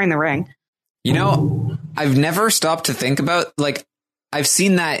she's not wearing the ring. You know, I've never stopped to think about, like, I've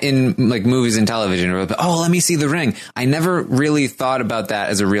seen that in like movies and television. Oh, let me see the ring. I never really thought about that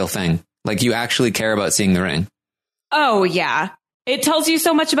as a real thing. Like, you actually care about seeing the ring. Oh, yeah. It tells you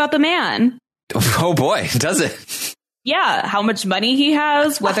so much about the man. Oh, boy. Does it? Yeah. How much money he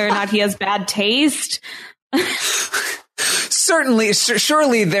has, whether or not he has bad taste.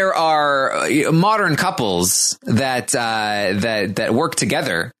 Surely there are modern couples that work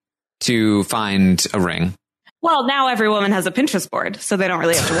together to find a ring. Well, now every woman has a Pinterest board, so they don't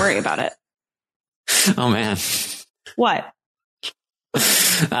really have to worry about it. Oh, man. What?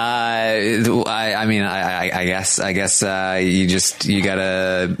 I mean, I guess you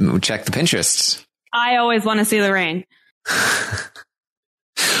gotta check the Pinterest. I always want to see the ring.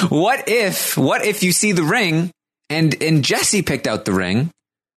 What if you see the ring and Jesse picked out the ring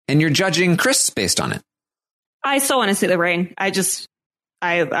and you're judging Chris based on it? I still want to see the ring.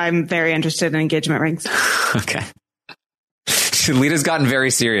 I'm very interested in engagement rings. Okay. Lita's gotten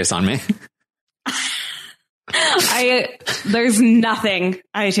very serious on me. There's nothing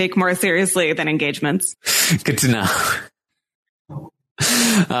I take more seriously than engagements. Good to know.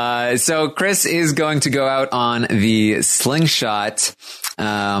 So Chris is going to go out on the Slingshot.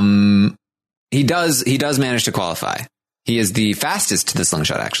 He does manage to qualify. He is the fastest to the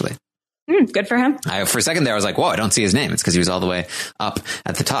Slingshot, actually. Good for him. For a second there, I was like, whoa, I don't see his name. It's because he was all the way up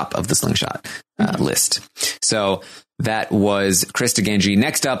at the top of the Slingshot list. So that was Chris DeGangi.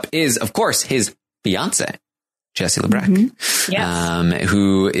 Next up is, of course, his fiance, Jessie Lebrecq,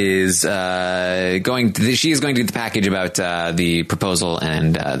 who is she is going to get the package about the proposal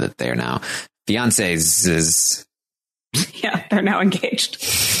and that they are now fiancés. Yeah, they're now engaged.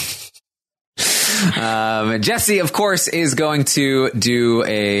 Jessie, of course, is going to do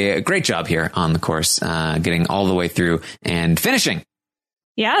a great job here on the course, getting all the way through and finishing.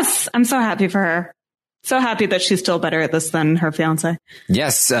 Yes, I'm so happy for her. So happy that she's still better at this than her fiance.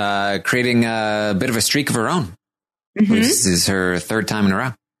 Yes, creating a bit of a streak of her own. Mm-hmm. This is her third time in a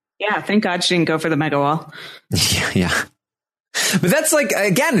row. Yeah, thank God she didn't go for the mega wall. Yeah. But that's like,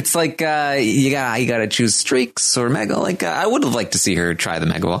 again, it's like you gotta choose streaks or mega. Like I would have liked to see her try the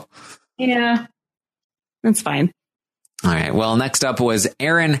mega wall. Yeah, that's fine. All right. Well, next up was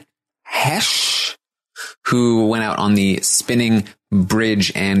Erin Hesh, who went out on the spinning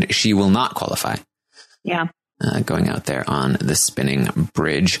bridge, and she will not qualify. Yeah. Going out there on the spinning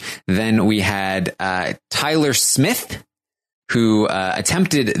bridge. Then we had Tyler Smith, who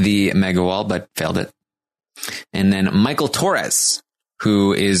attempted the mega wall but failed it. And then Michael Torres,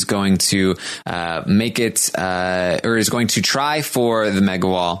 who is going to make it, or is going to try for the mega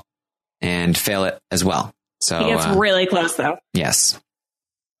wall and fail it as well. So he gets really close, though. Yes.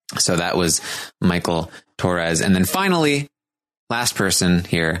 So that was Michael Torres. And then finally, last person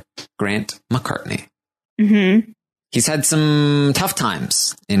here, Grant McCartney. Mm-hmm. He's had some tough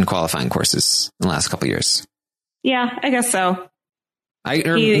times in qualifying courses in the last couple of years. Yeah, I guess so.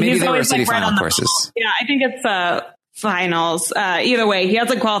 Maybe they were city final courses. Yeah, I think it's finals. Either way, he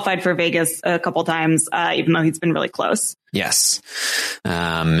hasn't qualified for Vegas a couple times, even though he's been really close. Yes.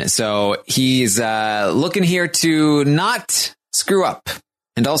 So he's looking here to not screw up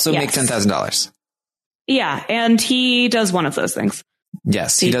and also make $10,000. Yeah, and he does one of those things.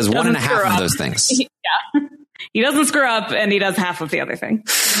 Yes, he does one and a half of those things. Yeah. He doesn't screw up, and he does half of the other thing.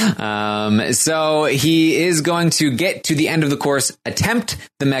 So he is going to get to the end of the course, attempt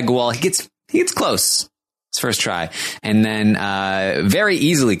the mega wall. He gets close his first try, and then very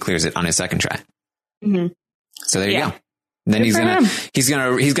easily clears it on his second try. Mm-hmm. So there you go. And then he's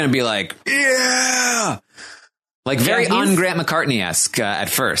gonna be like, yeah, like very un-Grant McCartney-esque at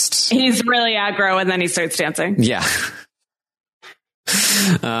first. He's really aggro, and then he starts dancing. Yeah.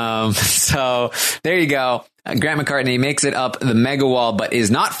 So there you go. Grant McCartney makes it up the mega wall, but is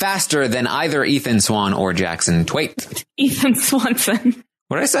not faster than either Ethan Swan or Jackson Twait. Ethan Swanson.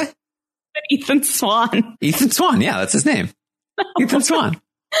 What did I say? Ethan Swan. Ethan Swan. Yeah, that's his name. No. Ethan Swan.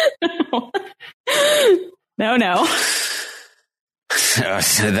 No.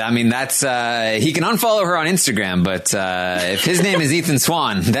 I mean, that's he can unfollow her on Instagram, but if his name is Ethan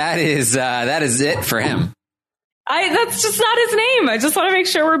Swan, that is it for him. That's just not his name. I just want to make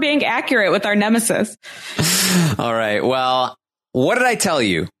sure we're being accurate with our nemesis. All right. Well, what did I tell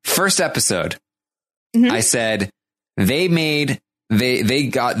you? First episode, I said they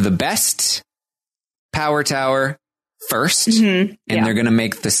got the best power tower first, and they're going to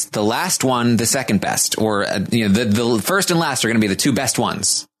make the last one the second best, or the first and last are going to be the two best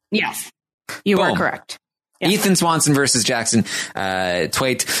ones. Yes, you are correct. Yes. Ethan Swanson versus Jackson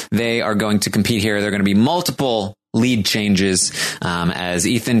Twait. They are going to compete here. There are going to be multiple lead changes as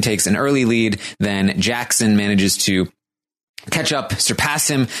Ethan takes an early lead. Then Jackson manages to catch up, surpass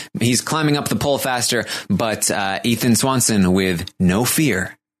him. He's climbing up the pole faster, but Ethan Swanson, with no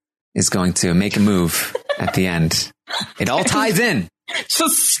fear, is going to make a move at the end. It all ties in.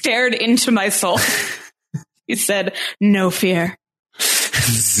 Just stared into my soul. He said, "No fear."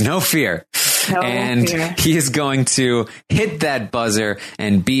 No fear. And he is going to hit that buzzer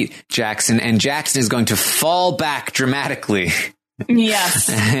and beat Jackson. And Jackson is going to fall back dramatically. Yes.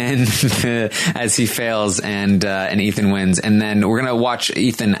 And as he fails and Ethan wins. And then we're going to watch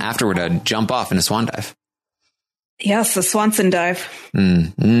Ethan afterward jump off in a swan dive. Yes, a Swanson dive.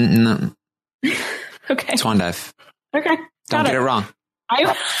 No. Okay. Swan dive. Okay. Don't get it wrong.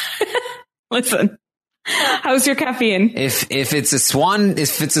 Listen. How's your caffeine? If it's a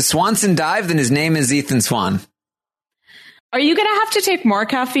Swanson dive, then his name is Ethan Swan. Are you going to have to take more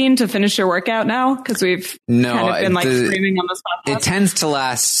caffeine to finish your workout now? Because we've kind of been screaming on this podcast. It tends to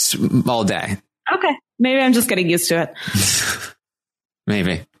last all day. Okay. Maybe I'm just getting used to it.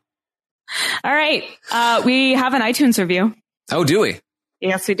 Maybe. All right. We have an iTunes review. Oh, do we?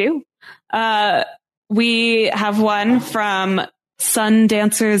 Yes, we do. We have one from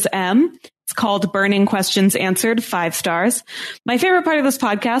Sundancers M. It's called Burning Questions Answered, 5 stars. My favorite part of this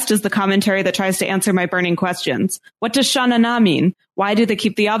podcast is the commentary that tries to answer my burning questions. What does Sha-na-na mean? Why do they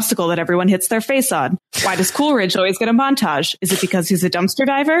keep the obstacle that everyone hits their face on? Why does Coolridge always get a montage? Is it because he's a dumpster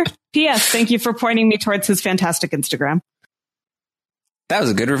diver? P.S. Thank you for pointing me towards his fantastic Instagram. That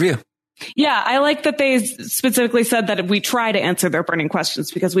was a good review. Yeah, I like that they specifically said that we try to answer their burning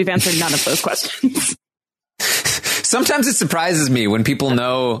questions, because we've answered none of those questions. Sometimes it surprises me when people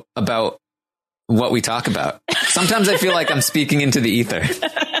know about what we talk about. Sometimes I feel like I'm speaking into the ether.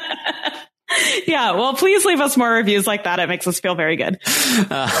 Yeah, well, please leave us more reviews like that. It makes us feel very good.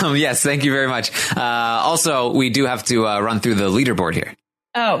 Yes, thank you very much. Also, we do have to run through the leaderboard here.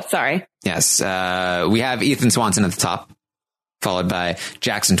 Oh, sorry. Yes, we have Ethan Swanson at the top, followed by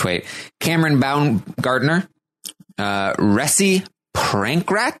Jackson Twait, Cameron Baumgartner, Ressi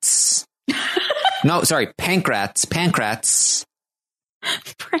Prankrats. No, sorry, Pankrats. Prankrats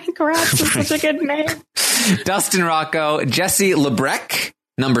is such a good name. Dustin Rocco, Jesse Lebrecq,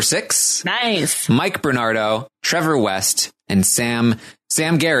 number 6. Nice. Mike Bernardo, Trevor West, and Sam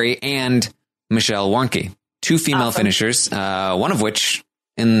Gary, and Michelle Warnke. 2 female finishers, one of which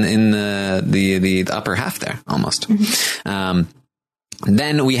in the upper half there, almost.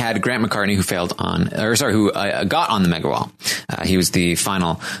 Then we had Grant McCartney, who got on the mega wall. He was the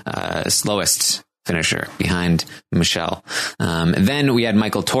final slowest finisher behind Michelle. Then we had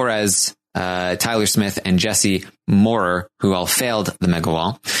Michael Torres, Tyler Smith, and Jesse Moorer, who all failed the mega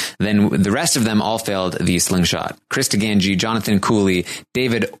wall. Then the rest of them all failed the slingshot. Krista Ganji, Jonathan Cooley,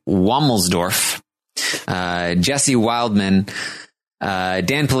 David Wommelsdorf, Jesse Wildman,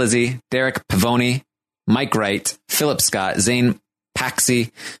 Dan Palizzi, Derek Pavoni, Mike Wright, Philip Scott, Zane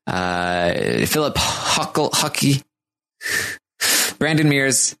Paxi, Philip Huckey, Brandon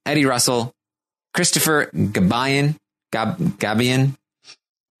Mears, Eddie Russell, Christopher Gabian,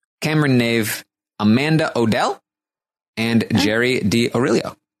 Cameron Nave, Amanda Odell, and Jerry D.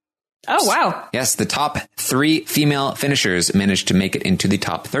 Aurelio. Oh, wow. Yes, the top 3 female finishers managed to make it into the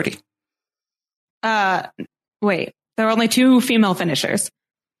top 30. Wait, there were only 2 female finishers,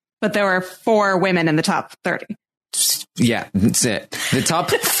 but there were 4 women in the top 30. Yeah, that's it. The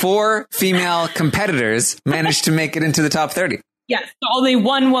top 4 female competitors managed to make it into the top 30. Yes, so only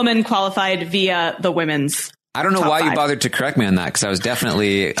 1 woman qualified via the women's. I don't know why you bothered to correct me on that, because I was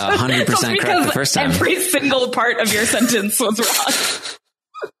definitely 100% correct the first time. Every single part of your sentence was wrong.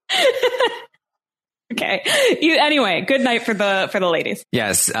 Okay. Anyway, good night for the ladies.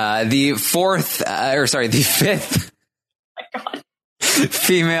 Yes, the 5th Oh my God.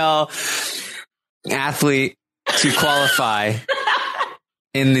 female athlete to qualify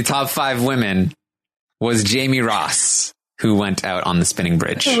in the top 5 women was Jamie Ross, who went out on the spinning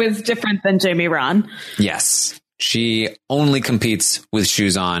bridge. Who is different than Jamie Ron. Yes. She only competes with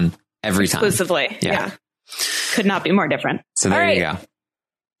shoes on every time. Exclusively. Yeah. Could not be more different. So there you go.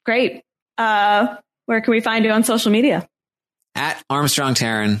 Great. Where can we find you on social media? At Armstrong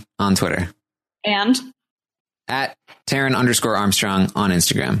Taryn on Twitter. And? At Taryn_Armstrong on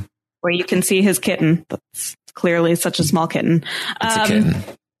Instagram. Where you can see his kitten. That's clearly such a small kitten. It's a kitten.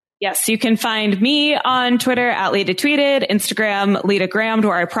 Yes, you can find me on Twitter at Lita Tweeted, Instagram Lita Grammed,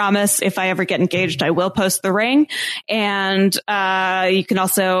 where I promise if I ever get engaged, I will post the ring. And you can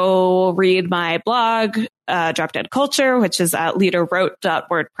also read my blog, Drop Dead Culture, which is at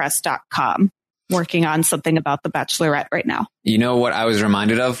litawrote.wordpress.com. Working on something about The Bachelorette right now. You know what I was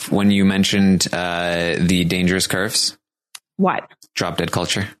reminded of when you mentioned the dangerous curves? What? Drop Dead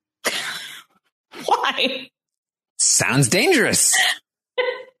Culture. Why? Sounds dangerous.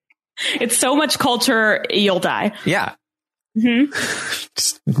 It's so much culture, you'll die. Yeah. Mm-hmm.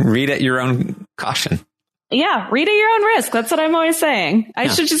 Just read at your own caution. Yeah, read at your own risk. That's what I'm always saying. I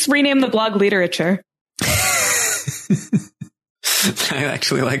should just rename the blog Literature. I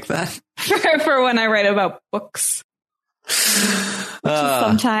actually like that. For when I write about books.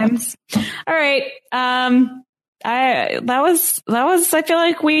 Sometimes. All right. I feel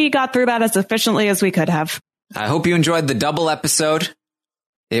like we got through that as efficiently as we could have. I hope you enjoyed the double episode.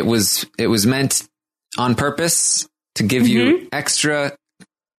 It was meant on purpose to give you extra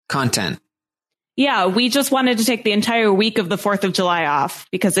content. Yeah, we just wanted to take the entire week of the 4th of July off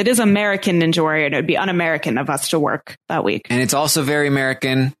because it is American Ninja Warrior and it would be un-American of us to work that week. And it's also very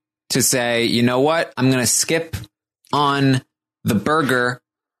American to say, you know what? I'm going to skip on the burger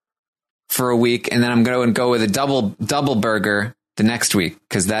for a week and then I'm going to go with a double burger the next week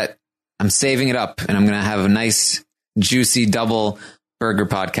because I'm saving it up and I'm going to have a nice juicy double burger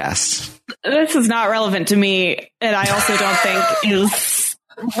podcast. This is not relevant to me, and I also don't think is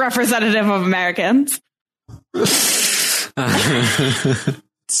representative of Americans. It's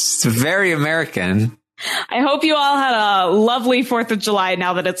very American. I hope you all had a lovely 4th of July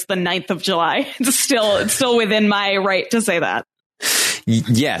now that it's the 9th of July. It's still within my right to say that.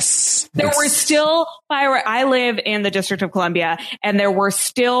 Yes. There were still fireworks. I live in the District of Columbia, and there were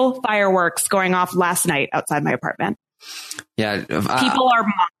still fireworks going off last night outside my apartment. Yeah. People are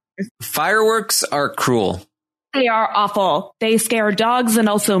monsters. Fireworks are cruel. They are awful. They scare dogs and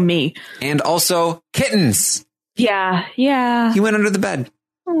also me. And also kittens. Yeah. He went under the bed.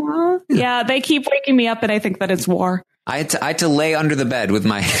 Aww. Yeah, they keep waking me up and I think that it's war. I had to lay under the bed with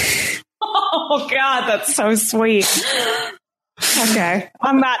my... Oh, God, that's so sweet. Okay,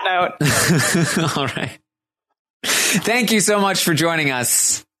 on that note. All right. Thank you so much for joining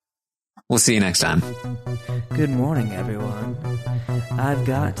us. We'll see you next time. Good morning, everyone. I've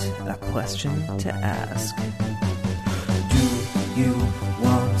got a question to ask. Do you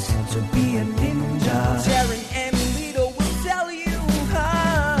want to be a ninja? Taryn and Lita will tell you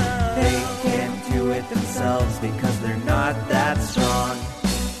how. They can't do it themselves because they're not that strong.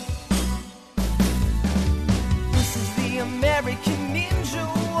 This is the American Ninja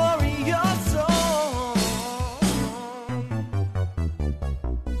Warrior song.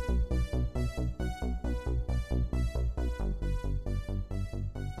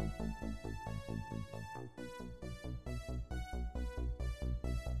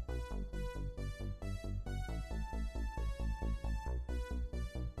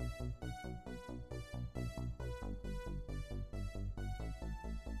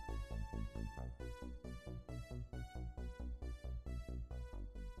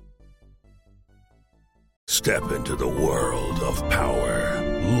 Step into the world of power,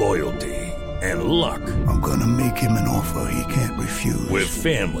 loyalty, and luck. I'm gonna make him an offer he can't refuse. With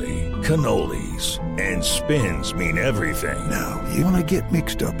family, cannolis, and spins mean everything. Now, you wanna get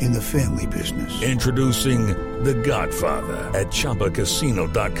mixed up in the family business. Introducing The Godfather at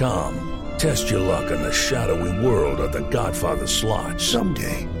ChumbaCasino.com. Test your luck in the shadowy world of The Godfather slot.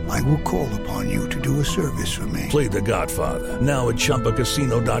 Someday, I will call upon you to do a service for me. Play The Godfather now at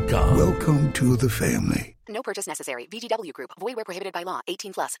ChumbaCasino.com. Welcome to the family. No purchase necessary. VGW Group. Void where prohibited by law.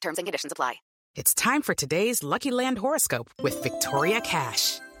 18+. Terms and conditions apply. It's time for today's Lucky Land horoscope with Victoria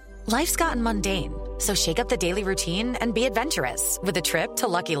Cash. Life's gotten mundane, so shake up the daily routine and be adventurous with a trip to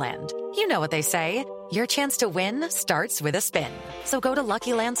Lucky Land. You know what they say. Your chance to win starts with a spin. So go to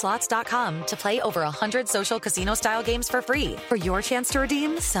LuckyLandSlots.com to play over 100 social casino-style games for free for your chance to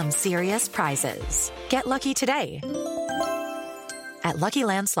redeem some serious prizes. Get lucky today at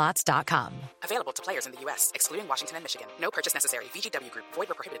LuckyLandSlots.com. Available to players in the U.S., excluding Washington and Michigan. No purchase necessary. VGW Group. Void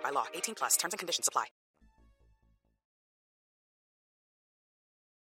where prohibited by law. 18+. Terms and conditions apply.